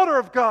daughter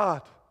of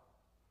God.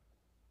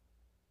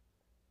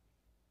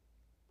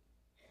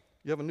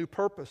 You have a new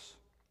purpose.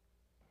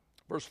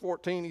 Verse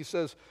 14, he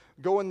says,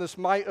 "Go in this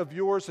might of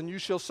yours, and you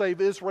shall save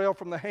Israel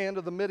from the hand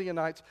of the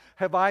Midianites.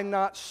 Have I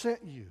not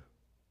sent you?"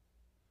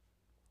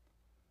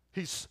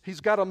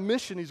 He's got a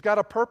mission. He's got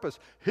a purpose.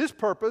 His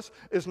purpose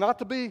is not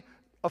to be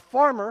a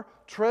farmer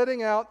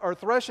treading out or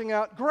threshing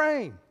out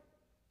grain.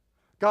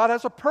 God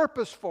has a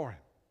purpose for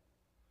him.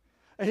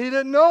 And he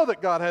didn't know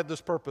that God had this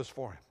purpose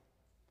for him,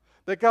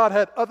 that God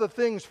had other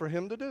things for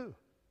him to do.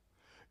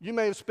 You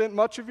may have spent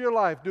much of your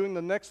life doing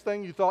the next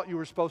thing you thought you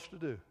were supposed to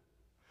do.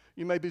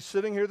 You may be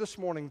sitting here this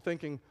morning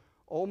thinking,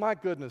 "Oh my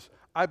goodness,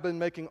 I've been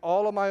making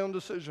all of my own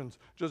decisions,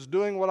 just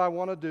doing what I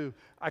want to do.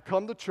 I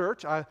come to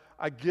church, I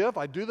give,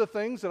 I do the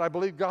things that I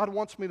believe God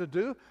wants me to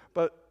do,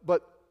 but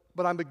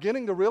I'm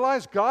beginning to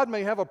realize God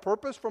may have a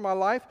purpose for my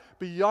life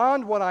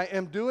beyond what I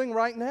am doing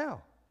right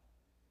now."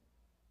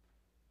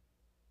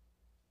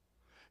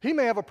 He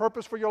may have a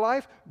purpose for your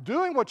life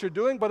doing what you're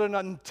doing, but in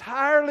an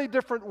entirely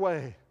different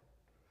way,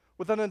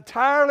 with an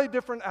entirely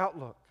different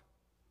outlook.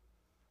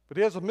 But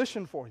He has a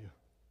mission for you.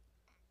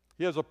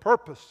 He has a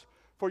purpose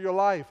for your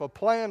life, a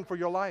plan for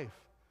your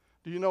life.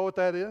 Do you know what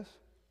that is?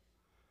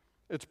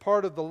 It's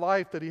part of the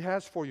life that He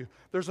has for you.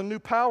 There's a new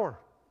power.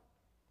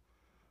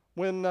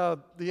 When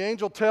the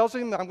angel tells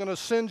him, "I'm going to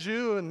send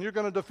you and you're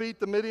going to defeat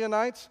the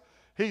Midianites,"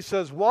 he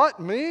says, "What,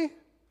 me?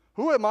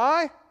 Who am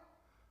I?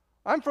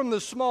 I'm from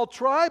this small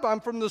tribe.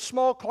 I'm from this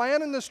small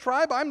clan in this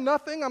tribe. I'm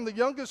nothing. I'm the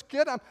youngest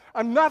kid.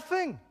 I'm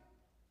nothing.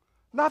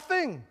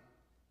 Nothing."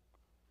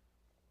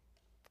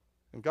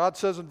 And God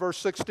says in verse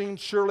 16,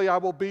 "Surely I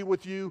will be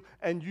with you,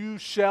 and you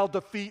shall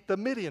defeat the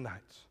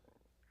Midianites."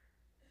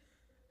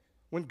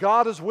 When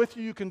God is with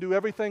you, you can do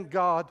everything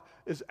God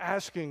is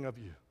asking of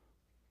you.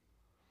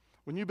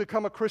 When you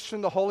become a Christian,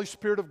 the Holy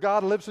Spirit of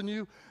God lives in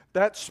you.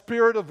 That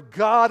Spirit of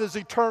God is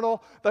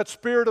eternal. That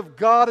Spirit of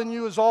God in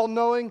you is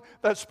all-knowing.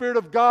 That Spirit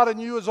of God in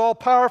you is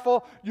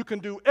all-powerful. You can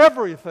do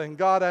everything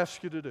God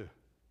asks you to do.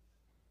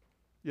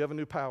 You have a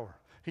new power.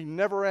 He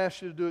never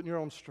asked you to do it in your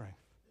own strength.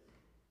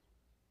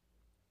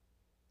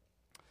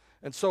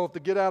 And so to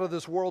get out of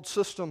this world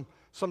system,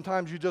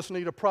 sometimes you just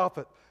need a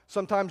prophet.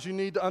 Sometimes you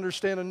need to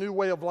understand a new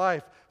way of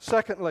life.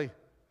 Thirdly,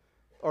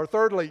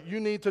 you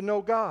need to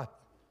know God.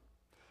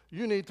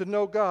 You need to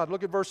know God.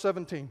 Look at verse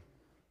 17.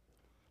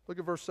 Look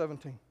at verse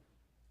 17.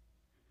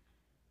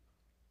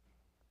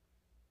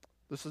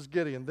 This is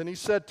Gideon. "Then he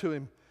said to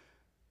him,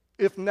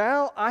 'If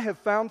now I have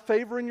found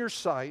favor in your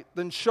sight,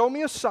 then show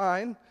me a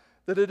sign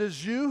that it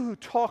is you who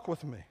talk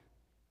with me.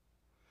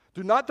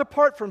 Do not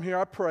depart from here,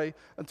 I pray,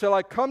 until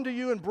I come to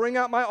you and bring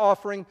out my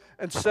offering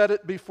and set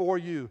it before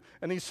you.'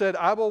 And he said,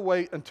 'I will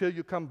wait until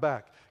you come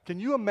back.'" Can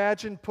you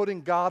imagine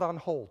putting God on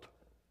hold?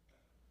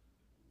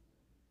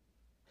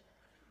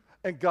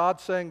 And God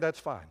saying, "That's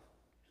fine.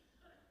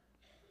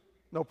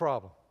 No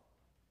problem."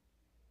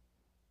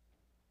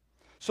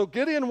 So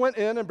Gideon went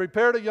in and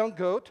prepared a young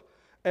goat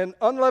and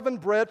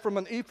unleavened bread from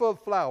an ephah of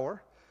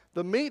flour.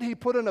 The meat he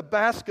put in a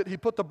basket, he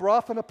put the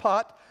broth in a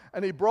pot,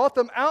 and he brought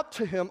them out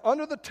to him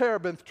under the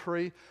terebinth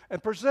tree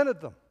and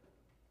presented them.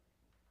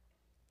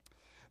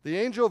 The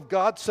angel of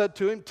God said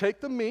to him, "Take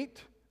the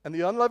meat and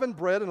the unleavened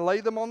bread and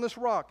lay them on this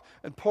rock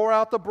and pour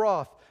out the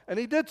broth." And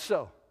he did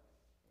so.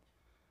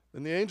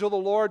 Then the angel of the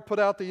Lord put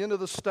out the end of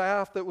the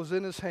staff that was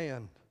in his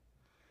hand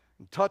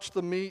and touched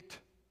the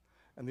meat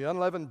and the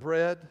unleavened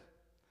bread,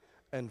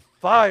 and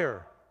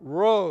fire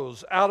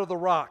rose out of the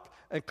rock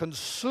and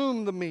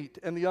consumed the meat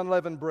and the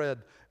unleavened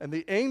bread. And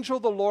the angel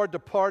of the Lord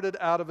departed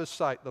out of his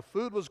sight. The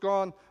food was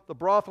gone. The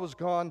broth was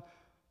gone.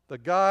 The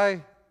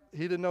guy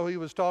he didn't know he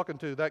was talking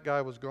to, that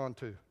guy was gone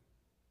too.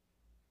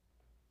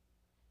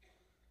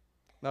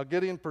 Now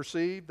Gideon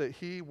perceived that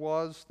he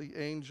was the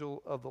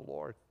angel of the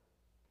Lord.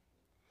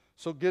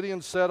 So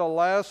Gideon said,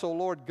 "Alas, O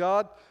Lord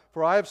God,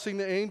 for I have seen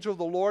the angel of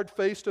the Lord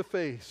face to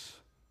face."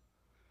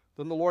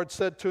 Then the Lord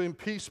said to him,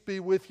 "Peace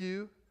be with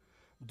you.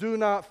 Do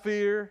not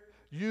fear.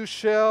 You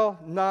shall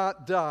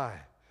not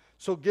die."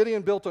 So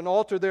Gideon built an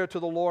altar there to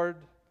the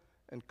Lord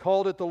and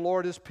called it "The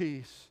Lord is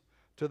Peace."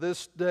 To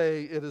this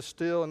day it is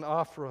still an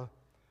Ophrah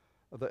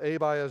of the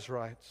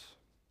Abiezrites.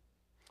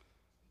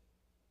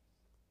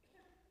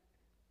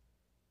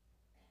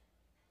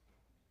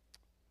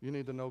 You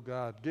need to know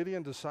God.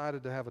 Gideon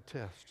decided to have a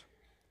test,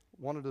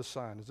 wanted a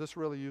sign. Is this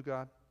really you,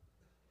 God?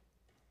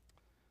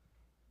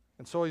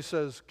 And so he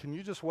says, "Can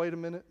you just wait a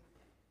minute?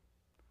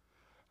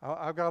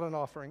 I've got an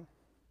offering.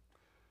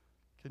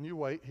 Can you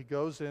wait?" He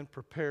goes in,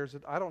 prepares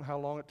it. I don't know how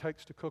long it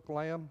takes to cook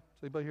lamb.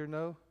 Does anybody here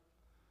know?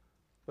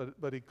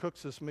 But he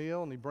cooks this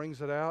meal and he brings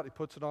it out. He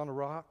puts it on a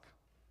rock.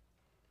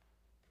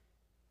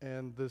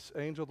 And this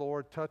angel of the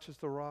Lord touches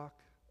the rock.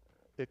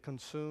 It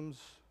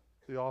consumes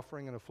the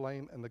offering in a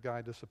flame, and the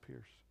guy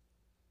disappears.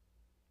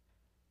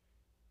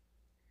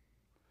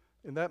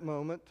 In that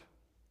moment,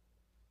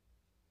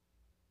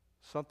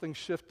 something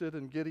shifted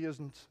in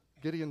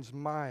Gideon's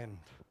mind.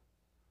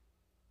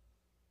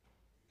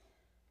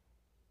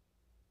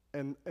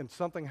 And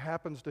something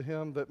happens to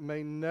him that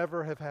may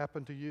never have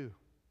happened to you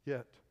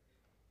yet.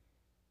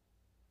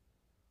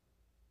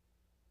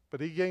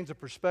 But he gains a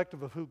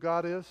perspective of who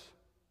God is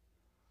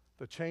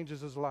that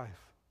changes his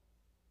life.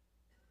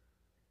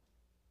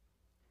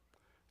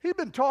 He'd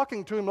been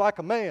talking to him like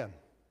a man.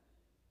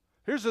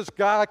 Here's this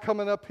guy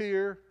coming up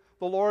here.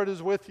 The Lord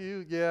is with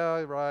you.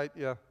 Yeah, right,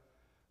 yeah.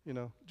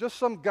 Just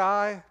some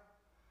guy.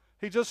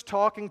 He's just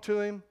talking to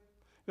him.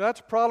 That's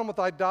a problem with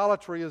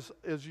idolatry is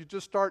you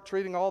just start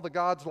treating all the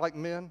gods like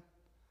men.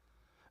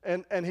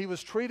 And he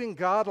was treating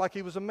God like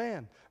he was a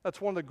man.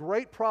 That's one of the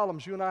great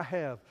problems you and I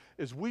have,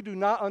 is we do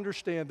not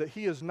understand that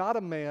he is not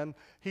a man.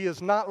 He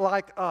is not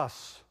like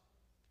us.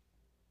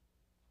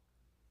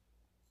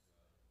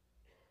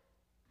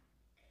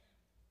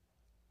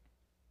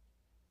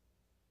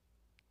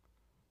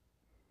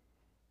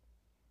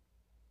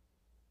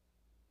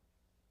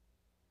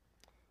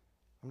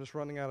 I'm just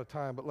running out of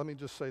time, but let me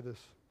just say this.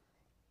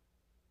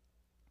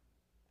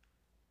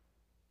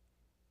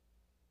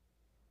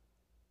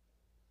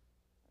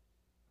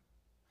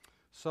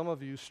 Some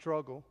of you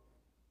struggle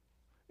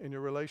in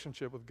your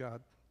relationship with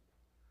God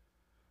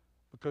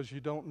because you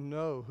don't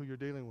know who you're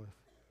dealing with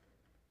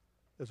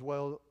as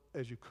well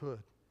as you could.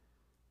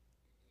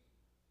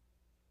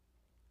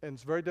 And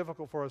it's very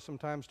difficult for us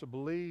sometimes to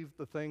believe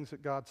the things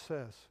that God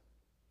says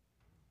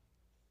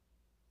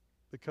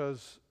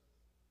because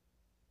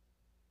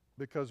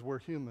we're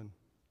human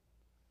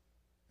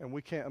and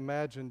we can't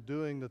imagine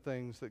doing the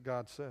things that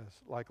God says,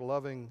 like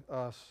loving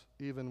us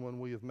even when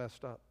we have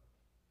messed up.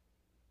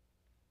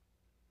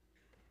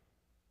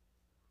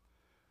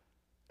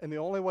 And the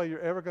only way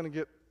you're ever going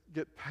to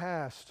get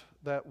past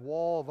that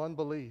wall of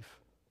unbelief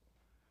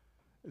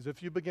is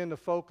if you begin to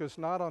focus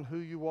not on who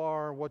you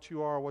are, what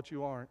you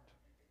aren't,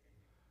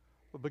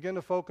 but begin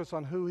to focus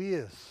on who He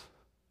is.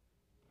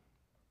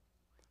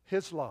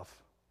 His love,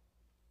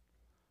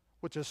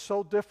 which is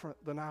so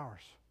different than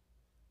ours.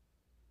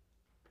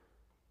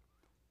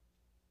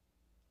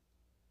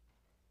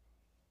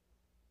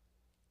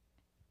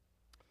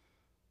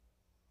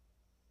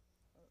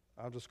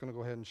 I'm just going to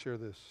go ahead and share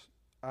this.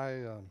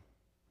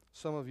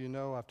 Some of you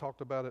know, I've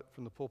talked about it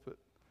from the pulpit.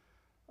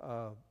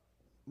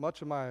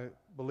 Much of my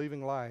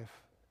believing life,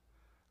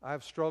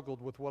 I've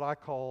struggled with what I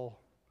call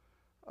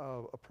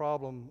a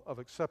problem of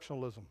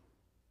exceptionalism.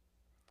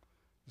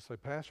 You say,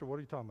 Pastor, what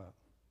are you talking about?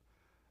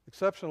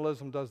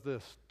 Exceptionalism does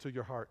this to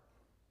your heart.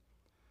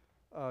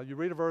 You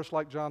read a verse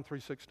like John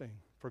 3:16.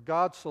 For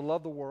God so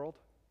loved the world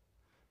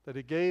that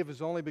He gave His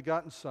only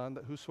begotten Son,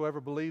 that whosoever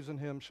believes in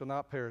Him shall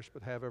not perish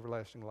but have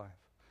everlasting life.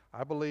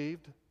 I believe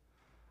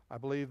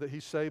that He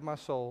saved my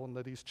soul and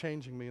that He's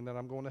changing me and that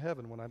I'm going to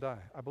heaven when I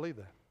die. I believe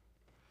that.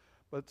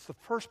 But it's the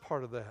first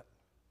part of that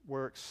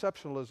where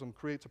exceptionalism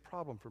creates a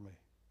problem for me.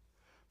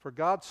 For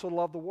God so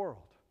loved the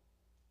world.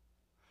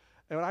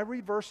 And when I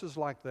read verses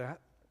like that,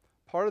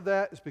 part of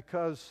that is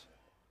because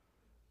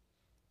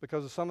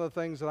of some of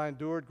the things that I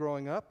endured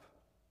growing up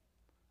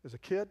as a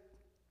kid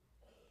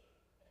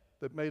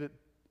that made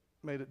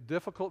it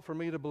difficult for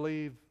me to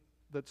believe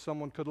that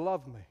someone could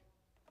love me.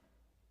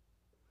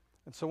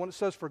 And so when it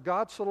says, for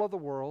God so loved the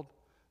world,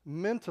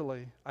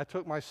 mentally, I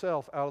took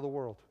myself out of the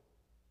world.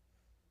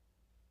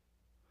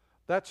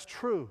 That's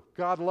true.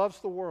 God loves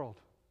the world.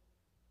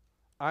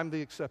 I'm the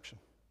exception.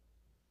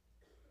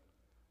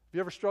 Have you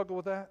ever struggled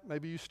with that?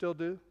 Maybe you still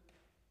do.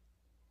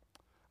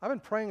 I've been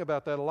praying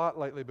about that a lot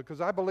lately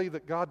because I believe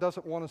that God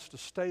doesn't want us to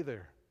stay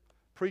there.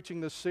 Preaching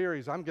this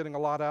series, I'm getting a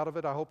lot out of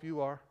it. I hope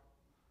you are.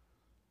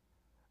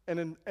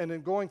 And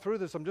in going through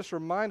this, I'm just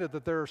reminded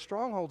that there are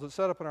strongholds that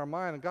set up in our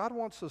mind, and God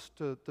wants us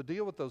to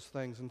deal with those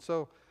things. And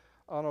so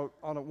on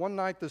one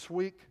night this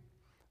week,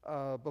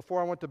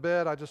 before I went to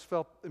bed, I just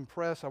felt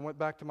impressed. I went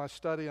back to my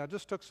study, and I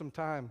just took some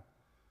time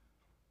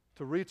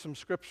to read some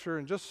scripture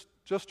and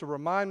just to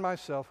remind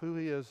myself who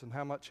He is and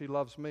how much He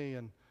loves me.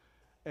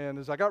 And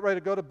as I got ready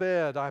to go to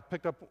bed, I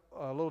picked up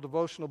a little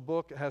devotional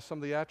book. It has some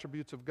of the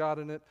attributes of God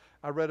in it.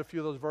 I read a few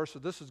of those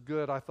verses. This is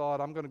good. I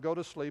thought, I'm going to go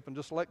to sleep and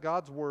just let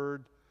God's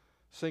Word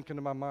sink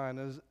into my mind.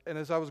 And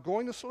as I was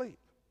going to sleep,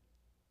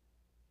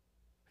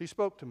 He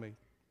spoke to me.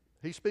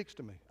 He speaks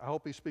to me. I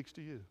hope He speaks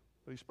to you,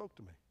 but He spoke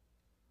to me.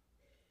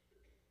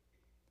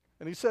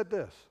 And He said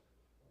this: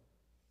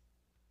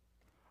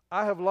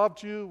 I have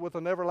loved you with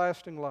an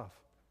everlasting love.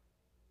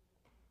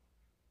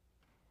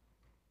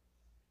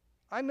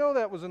 I know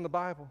that was in the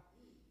Bible.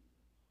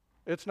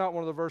 It's not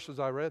one of the verses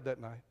I read that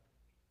night.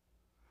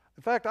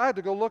 In fact, I had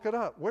to go look it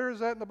up. Where is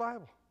that in the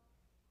Bible?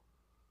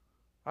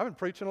 I've been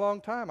preaching a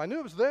long time. I knew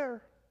it was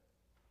there.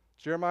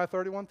 It's Jeremiah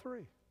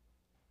 31:3.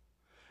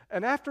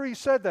 And after He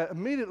said that,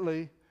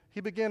 immediately He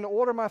began to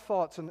order my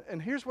thoughts.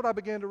 And here's what I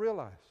began to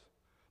realize.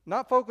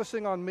 Not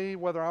focusing on me,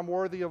 whether I'm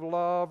worthy of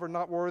love or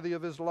not worthy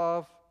of His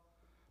love,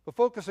 but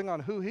focusing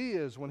on who He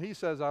is when He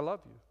says, I love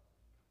you.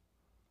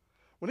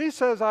 When He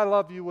says, I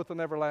love you with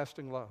an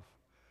everlasting love,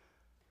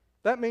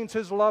 that means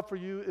His love for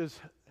you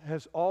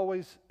has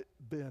always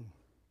been,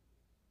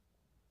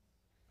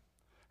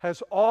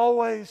 has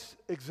always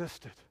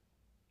existed.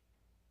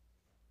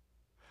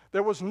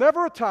 There was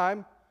never a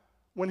time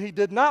when He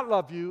did not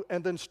love you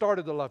and then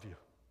started to love you,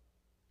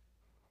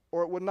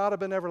 or it would not have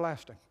been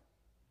everlasting.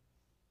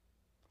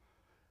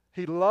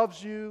 He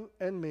loves you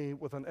and me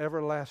with an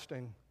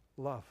everlasting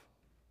love.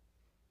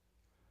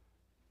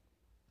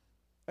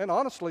 And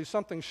honestly,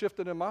 something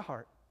shifted in my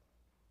heart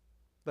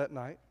that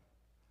night.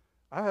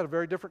 I had a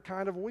very different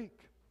kind of week.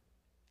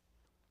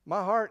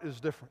 My heart is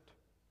different.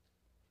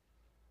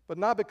 But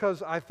not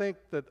because I think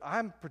that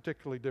I'm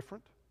particularly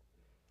different,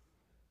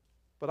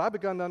 but I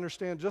begun to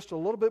understand just a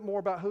little bit more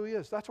about who He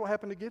is. That's what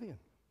happened to Gideon.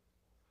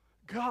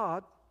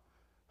 God,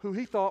 who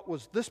he thought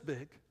was this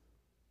big,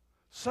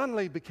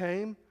 suddenly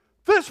became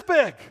this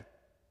big.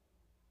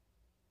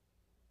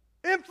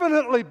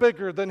 Infinitely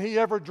bigger than he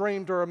ever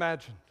dreamed or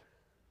imagined.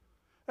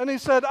 And he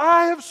said,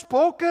 I have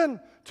spoken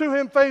to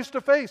him face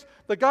to face.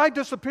 The guy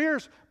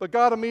disappears, but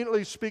God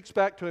immediately speaks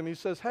back to him. He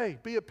says, hey,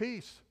 be at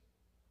peace.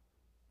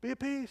 Be at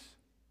peace.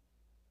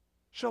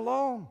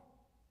 Shalom.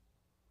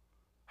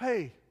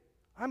 Hey,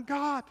 I'm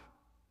God.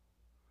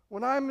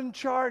 When I'm in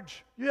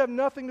charge, you have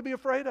nothing to be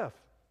afraid of.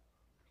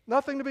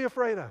 Nothing to be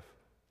afraid of.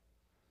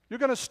 You're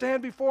going to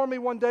stand before me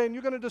one day and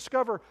you're going to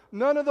discover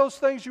none of those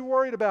things you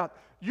worried about.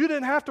 You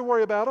didn't have to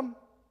worry about them.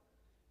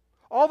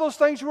 All those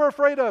things you were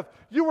afraid of,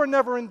 you were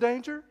never in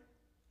danger.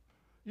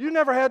 You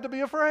never had to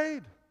be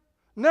afraid.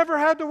 Never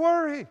had to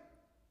worry.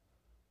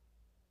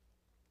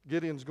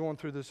 Gideon's going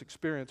through this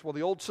experience. Well,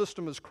 the old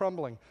system is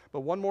crumbling,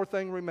 but one more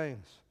thing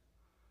remains.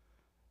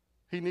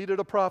 He needed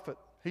a prophet.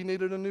 He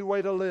needed a new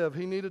way to live.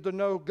 He needed to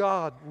know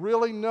God,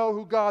 really know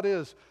who God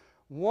is.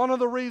 One of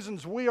the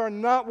reasons we are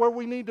not where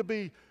we need to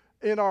be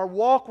in our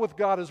walk with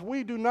God is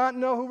we do not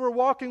know who we're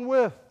walking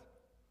with.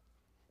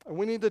 And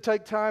we need to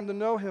take time to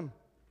know Him.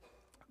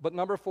 But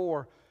number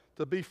 4,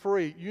 to be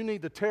free, you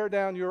need to tear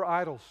down your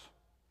idols.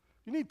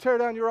 You need to tear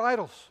down your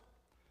idols.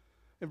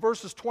 In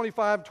verses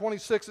 25 and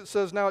 26 it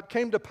says, Now it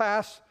came to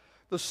pass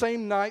the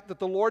same night that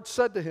the Lord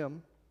said to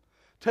him,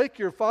 Take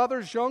your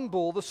father's young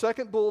bull, the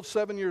second bull of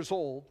 7 years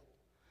old,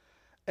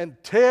 and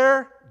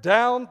tear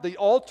down the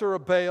altar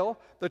of Baal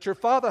that your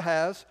father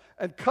has,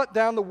 and cut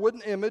down the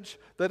wooden image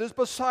that is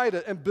beside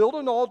it, and build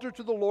an altar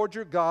to the Lord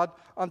your God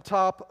on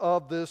top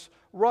of this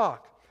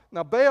rock.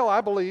 Now Baal,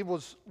 I believe,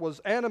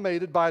 was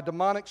animated by a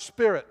demonic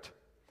spirit.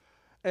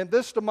 And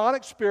this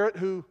demonic spirit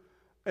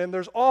and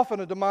there's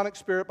often a demonic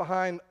spirit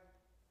behind,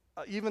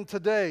 even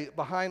today,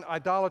 behind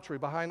idolatry,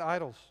 behind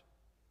idols.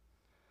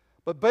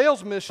 But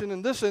Baal's mission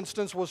in this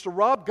instance was to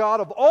rob God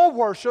of all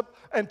worship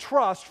and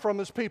trust from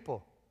His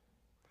people.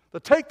 To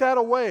take that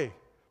away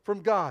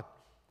from God.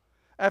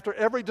 After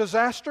every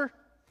disaster,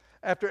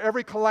 after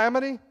every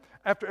calamity,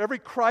 after every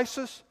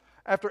crisis,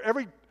 after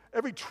every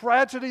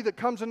tragedy that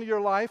comes into your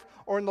life,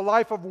 or in the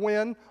life of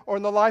Wynn, or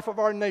in the life of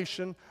our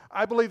nation,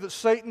 I believe that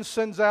Satan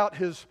sends out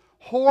his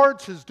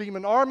hordes, his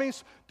demon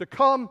armies, to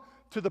come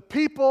to the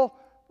people,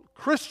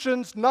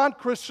 Christians,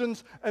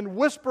 non-Christians, and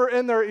whisper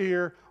in their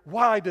ear,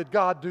 why did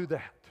God do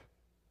that?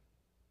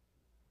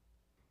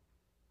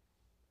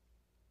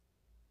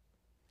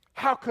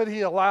 How could He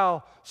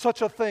allow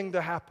such a thing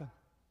to happen?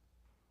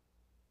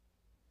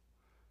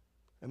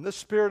 And this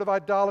spirit of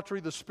idolatry,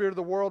 the spirit of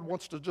the world,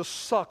 wants to just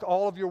suck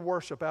all of your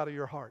worship out of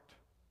your heart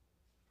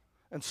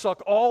and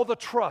suck all the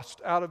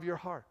trust out of your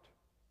heart.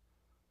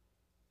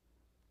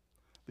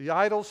 The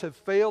idols have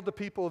failed the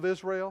people of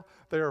Israel.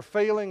 They are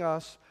failing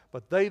us,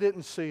 but they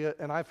didn't see it,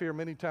 and I fear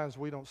many times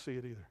we don't see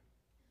it either.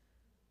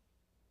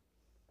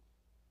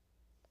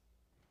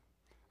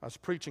 I was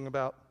preaching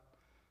about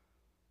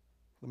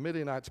the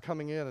Midianites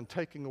coming in and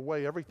taking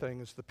away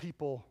everything as the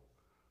people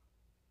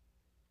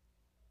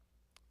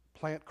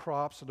plant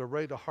crops and are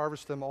ready to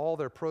harvest them. All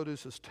their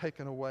produce is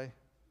taken away.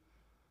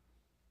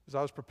 As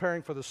I was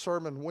preparing for the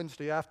sermon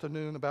Wednesday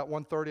afternoon, about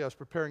 1:30, I was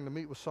preparing to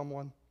meet with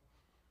someone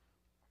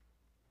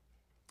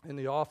in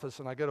the office,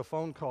 and I get a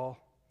phone call,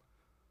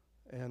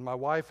 and my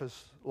wife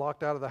is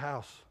locked out of the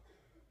house.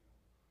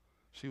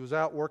 She was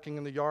out working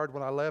in the yard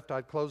when I left.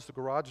 I'd closed the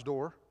garage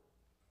door,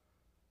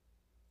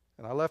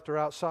 and I left her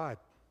outside.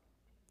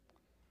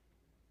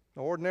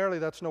 Now, ordinarily,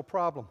 that's no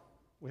problem.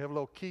 We have a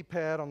little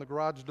keypad on the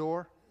garage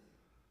door.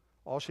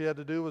 All she had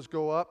to do was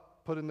go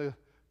up, put in the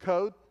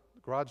code,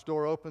 the garage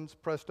door opens,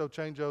 presto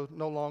changeo,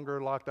 no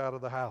longer locked out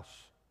of the house.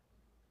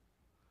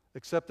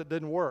 Except it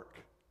didn't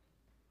work.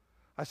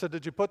 I said,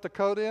 did you put the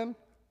code in?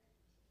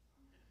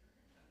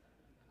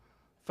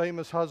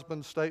 Famous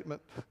husband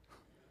statement.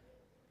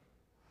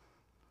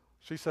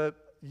 She said,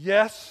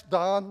 yes,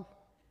 Don.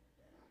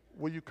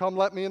 Will you come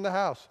let me in the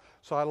house?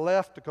 So I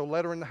left to go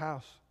let her in the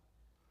house.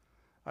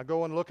 I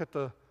go and look at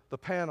the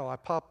panel. I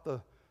pop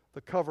the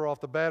cover off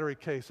the battery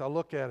case. I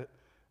look at it,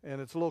 and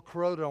it's a little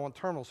corroded on one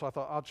terminal, so I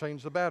thought, I'll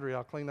change the battery.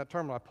 I'll clean that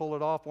terminal. I pull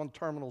it off. One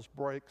terminal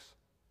breaks.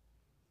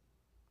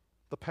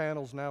 The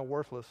panel's now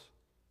worthless.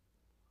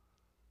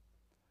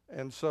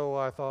 And so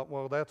I thought,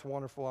 well, that's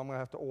wonderful. I'm going to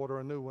have to order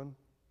a new one.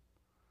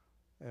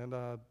 And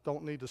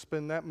don't need to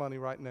spend that money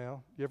right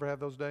now. You ever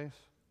have those days?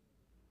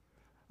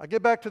 I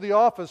get back to the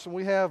office, and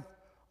we have,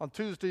 on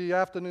Tuesday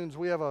afternoons,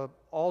 we have a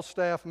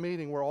all-staff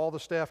meeting where all the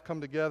staff come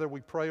together.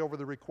 We pray over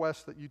the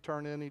requests that you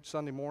turn in each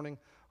Sunday morning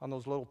on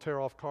those little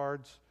tear-off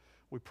cards.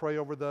 We pray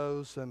over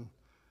those, and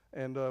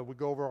we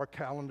go over our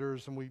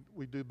calendars, and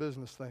we do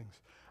business things.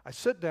 I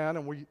sit down,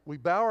 and we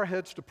bow our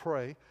heads to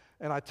pray,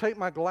 and I take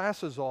my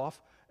glasses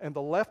off, and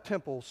the left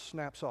temple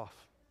snaps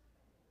off.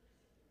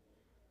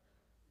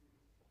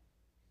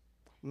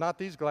 Not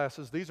these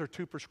glasses. These are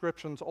 2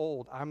 prescriptions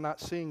old. I'm not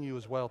seeing you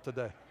as well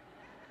today.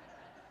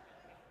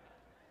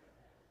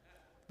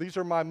 These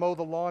are my mow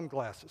the lawn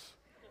glasses.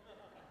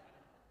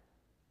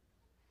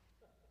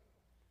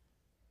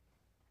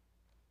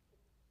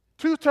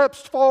 Two steps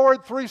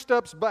forward, 3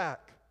 steps back.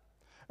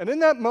 And in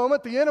that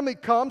moment, the enemy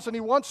comes and he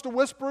wants to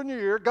whisper in your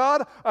ear,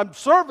 God, I'm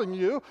serving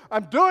you.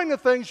 I'm doing the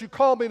things you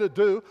call me to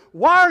do.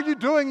 Why are you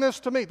doing this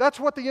to me? That's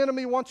what the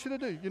enemy wants you to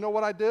do. You know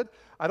what I did?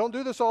 I don't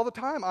do this all the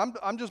time.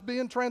 I'm just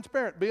being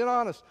transparent, being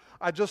honest.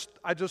 I just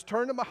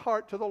turned my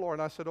heart to the Lord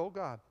and I said, oh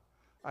God,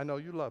 I know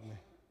you love me.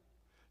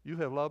 You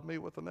have loved me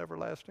with an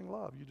everlasting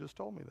love. You just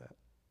told me that.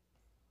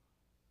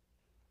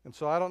 And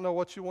so I don't know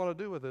what you want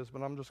to do with this,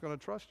 but I'm just going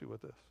to trust you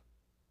with this.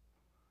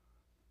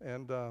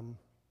 And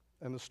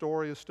the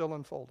story is still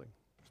unfolding.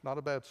 It's not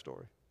a bad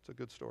story. It's a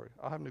good story.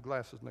 I'll have new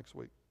glasses next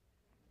week.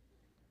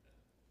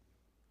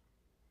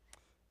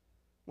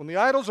 When the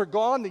idols are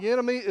gone, the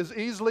enemy is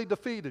easily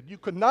defeated. You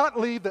could not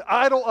leave the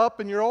idol up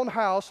in your own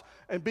house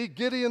and be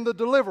Gideon the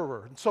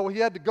deliverer. And so he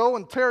had to go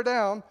and tear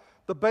down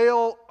the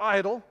Baal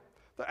idol,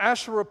 the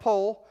Asherah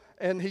pole,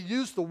 and he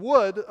used the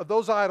wood of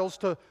those idols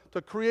to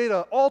create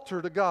an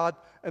altar to God,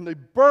 and they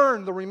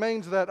burned the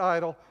remains of that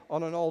idol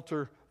on an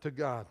altar to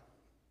God.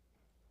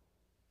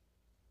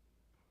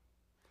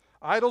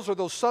 Idols are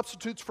those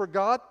substitutes for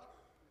God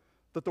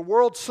that the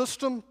world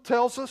system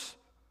tells us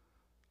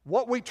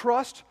what we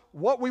trust,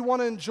 what we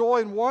want to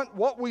enjoy and want,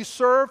 what we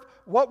serve,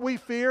 what we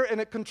fear,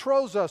 and it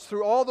controls us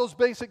through all those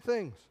basic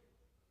things.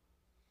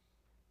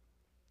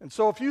 And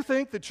so if you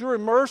think that you're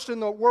immersed in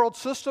the world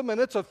system and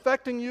it's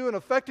affecting you and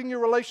affecting your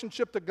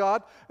relationship to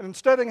God, and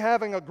instead of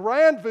having a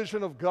grand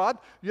vision of God,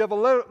 you have a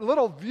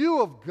little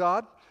view of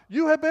God,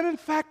 you have been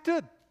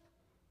infected.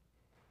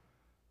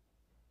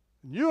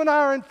 You and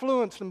I are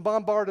influenced and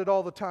bombarded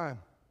all the time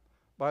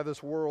by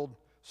this world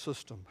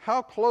system.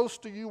 How close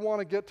do you want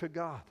to get to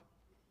God?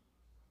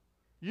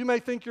 You may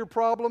think your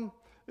problem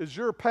is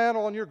your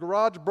panel in your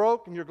garage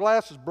broke and your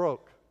glass is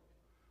broke.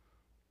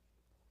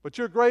 But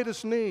your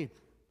greatest need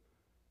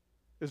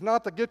is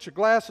not to get your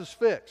glasses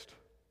fixed.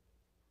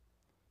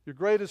 Your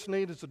greatest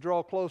need is to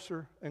draw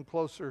closer and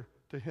closer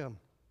to Him.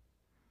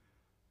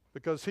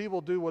 Because He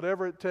will do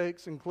whatever it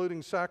takes,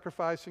 including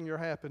sacrificing your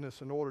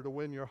happiness in order to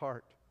win your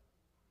heart.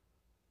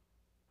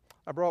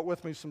 I brought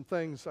with me some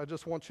things I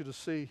just want you to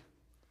see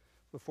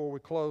before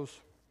we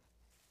close.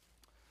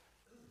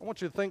 I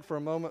want you to think for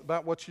a moment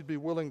about what you'd be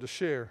willing to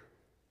share.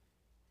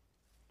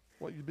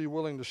 What you'd be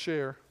willing to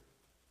share.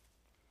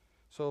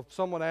 So if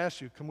someone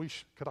asks you,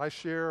 could I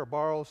share or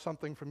borrow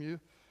something from you?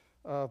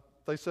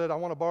 They said, I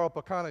want to borrow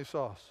pecane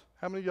sauce.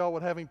 How many of y'all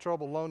would having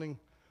trouble loaning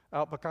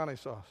out pecane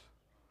sauce?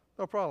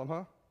 No problem,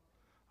 huh?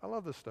 I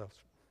love this stuff.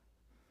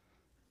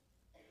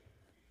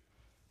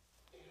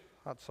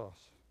 Hot sauce.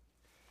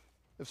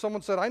 If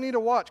someone said, I need a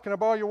watch, can I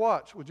borrow your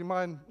watch? Would you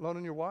mind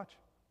loaning your watch?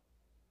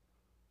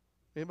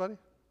 Anybody?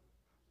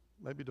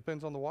 Maybe it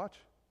depends on the watch.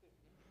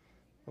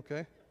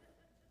 Okay.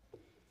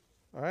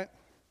 All right.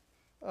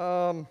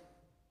 How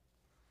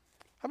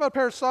about a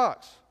pair of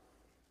socks?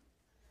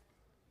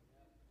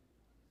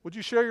 Would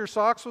you share your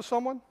socks with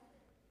someone?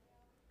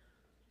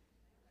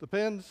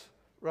 Depends,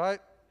 right?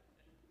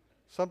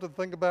 Something to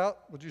think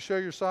about. Would you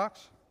share your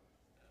socks?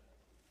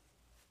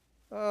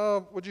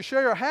 Would you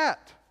share your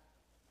hat?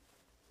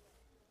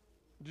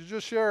 Would you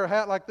just share a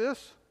hat like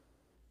this?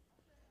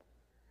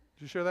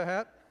 Did you share that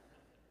hat?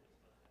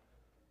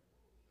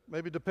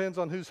 Maybe it depends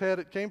on whose head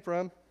it came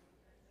from.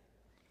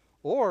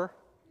 Or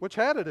which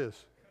hat it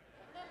is.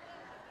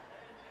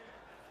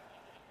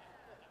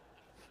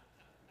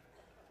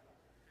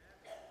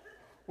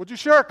 Would you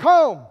share a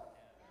comb?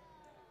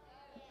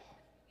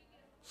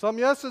 Some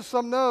yeses,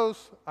 some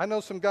nos. I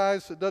know some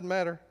guys, it doesn't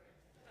matter.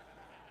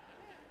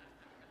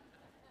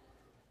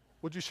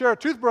 Would you share a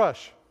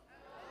toothbrush?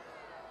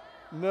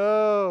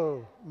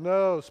 No.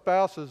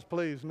 Spouses,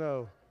 please,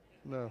 no.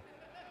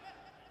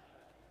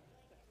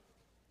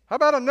 How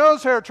about a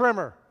nose hair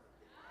trimmer?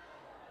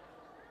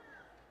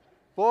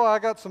 Boy, I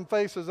got some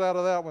faces out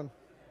of that one.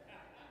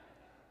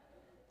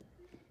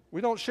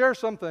 We don't share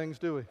some things,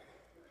 do we?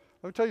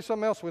 Let me tell you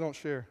something else we don't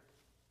share.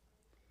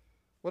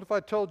 What if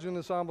I told you in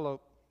this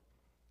envelope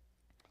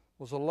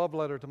was a love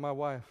letter to my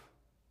wife?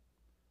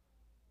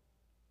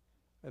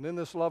 And in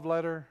this love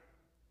letter,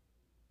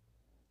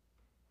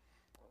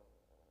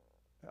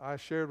 I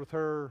shared with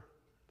her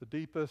the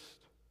deepest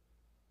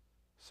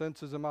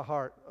senses in my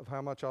heart of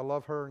how much I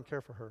love her and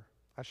care for her.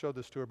 I showed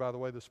this to her, by the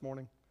way, this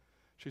morning.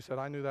 She said,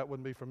 I knew that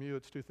wouldn't be from you.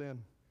 It's too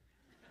thin.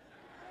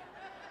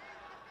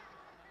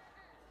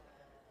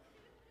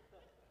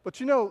 But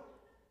you know,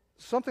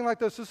 something like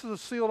this is a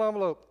sealed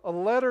envelope, a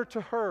letter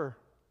to her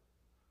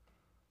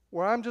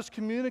where I'm just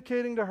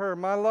communicating to her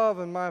my love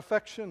and my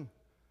affection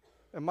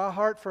and my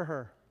heart for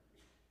her.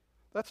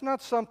 That's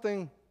not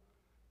something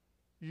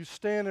you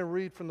stand and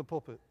read from the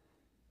pulpit.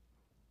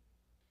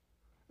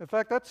 In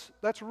fact,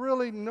 that's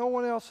really no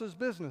one else's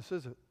business,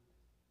 is it?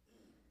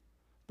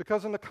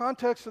 Because in the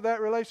context of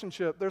that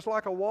relationship, there's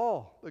like a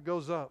wall that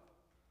goes up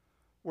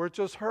where it's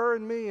just her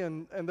and me,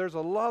 and there's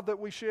a love that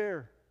we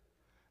share.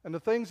 and the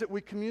things that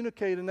we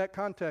communicate in that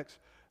context,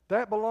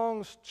 that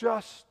belongs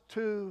just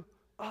to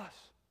us.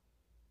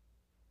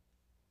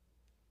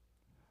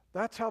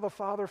 That's how the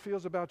Father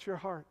feels about your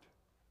heart.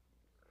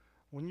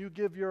 When you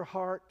give your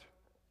heart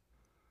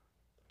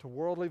to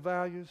worldly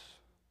values,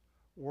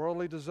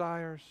 worldly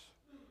desires,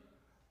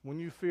 when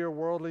you fear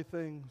worldly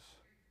things,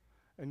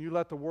 and you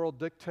let the world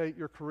dictate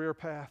your career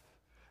path,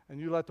 and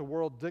you let the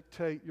world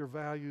dictate your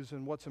values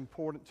and what's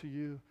important to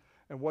you,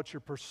 and what you're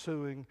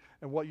pursuing,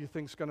 and what you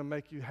think is going to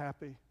make you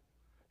happy.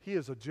 He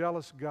is a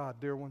jealous God,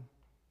 dear one.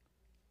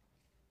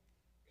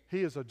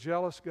 He is a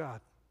jealous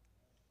God.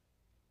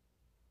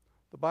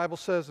 The Bible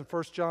says in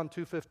 1 John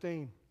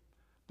 2:15,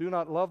 do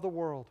not love the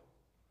world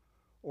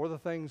or the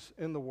things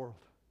in the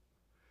world.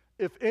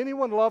 If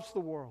anyone loves the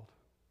world,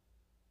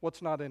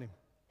 what's not in him?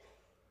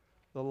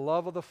 The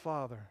love of the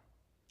Father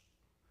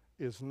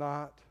is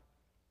not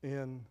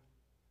in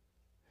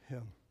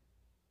him.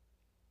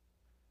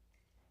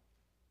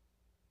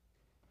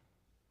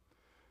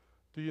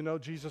 Do you know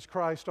Jesus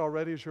Christ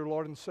already as your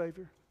Lord and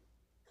Savior?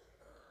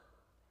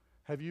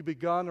 Have you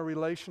begun a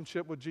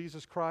relationship with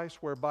Jesus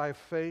Christ where by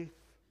faith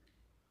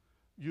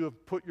you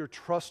have put your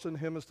trust in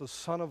Him as the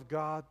Son of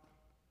God,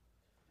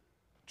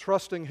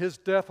 trusting His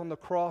death on the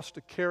cross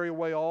to carry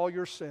away all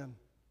your sin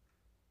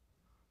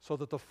so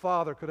that the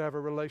Father could have a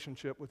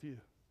relationship with you?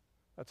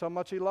 That's how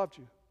much He loved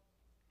you.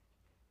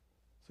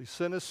 So He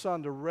sent His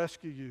Son to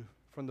rescue you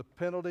from the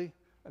penalty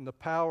and the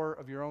power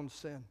of your own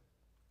sin.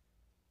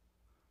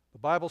 The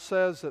Bible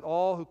says that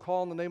all who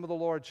call on the name of the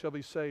Lord shall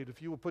be saved.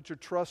 If you will put your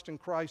trust in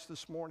Christ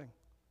this morning,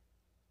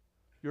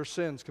 your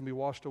sins can be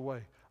washed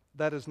away.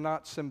 That is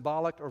not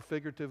symbolic or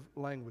figurative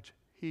language.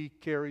 He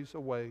carries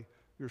away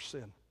your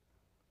sin.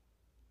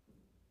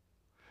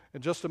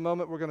 In just a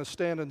moment, we're going to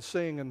stand and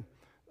sing, and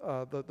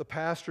the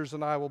pastors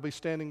and I will be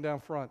standing down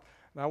front.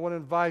 And I want to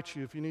invite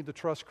you, if you need to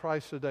trust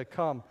Christ today,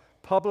 come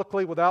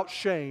publicly without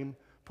shame,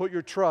 put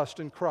your trust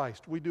in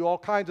Christ. We do all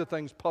kinds of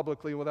things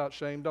publicly without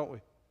shame, don't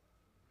we?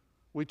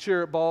 We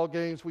cheer at ball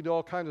games. We do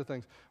all kinds of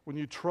things. When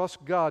you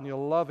trust God and you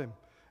love Him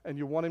and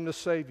you want Him to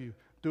save you,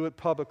 do it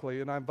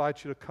publicly, and I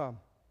invite you to come.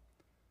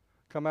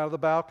 Come out of the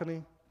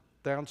balcony,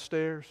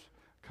 downstairs,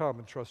 come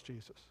and trust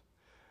Jesus.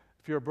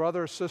 If you're a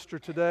brother or sister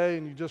today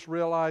and you just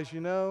realize,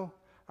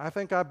 I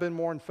think I've been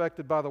more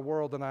infected by the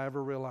world than I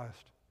ever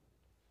realized.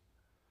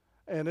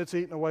 And it's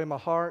eaten away my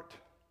heart,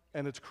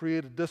 and it's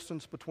created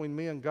distance between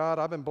me and God.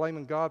 I've been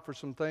blaming God for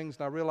some things,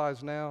 and I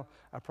realize now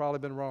I've probably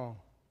been wrong.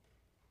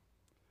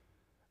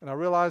 And I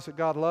realize that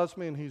God loves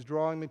me and He's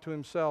drawing me to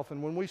Himself.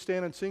 And when we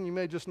stand and sing, you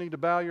may just need to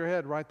bow your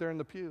head right there in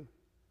the pew.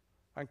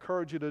 I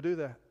encourage you to do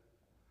that.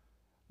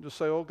 Just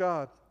say, oh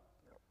God,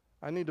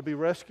 I need to be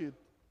rescued.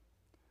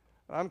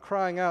 And I'm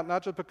crying out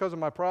not just because of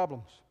my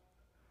problems.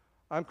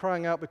 I'm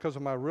crying out because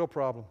of my real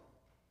problem.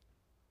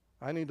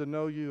 I need to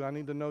know You. I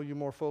need to know You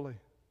more fully.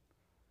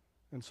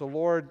 And so,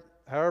 Lord,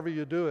 however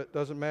You do it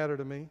doesn't matter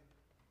to me.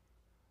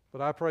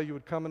 But I pray You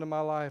would come into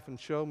my life and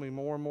show me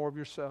more and more of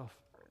Yourself.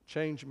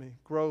 Change me,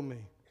 grow me.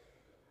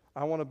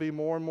 I want to be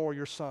more and more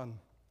Your son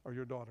or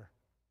Your daughter.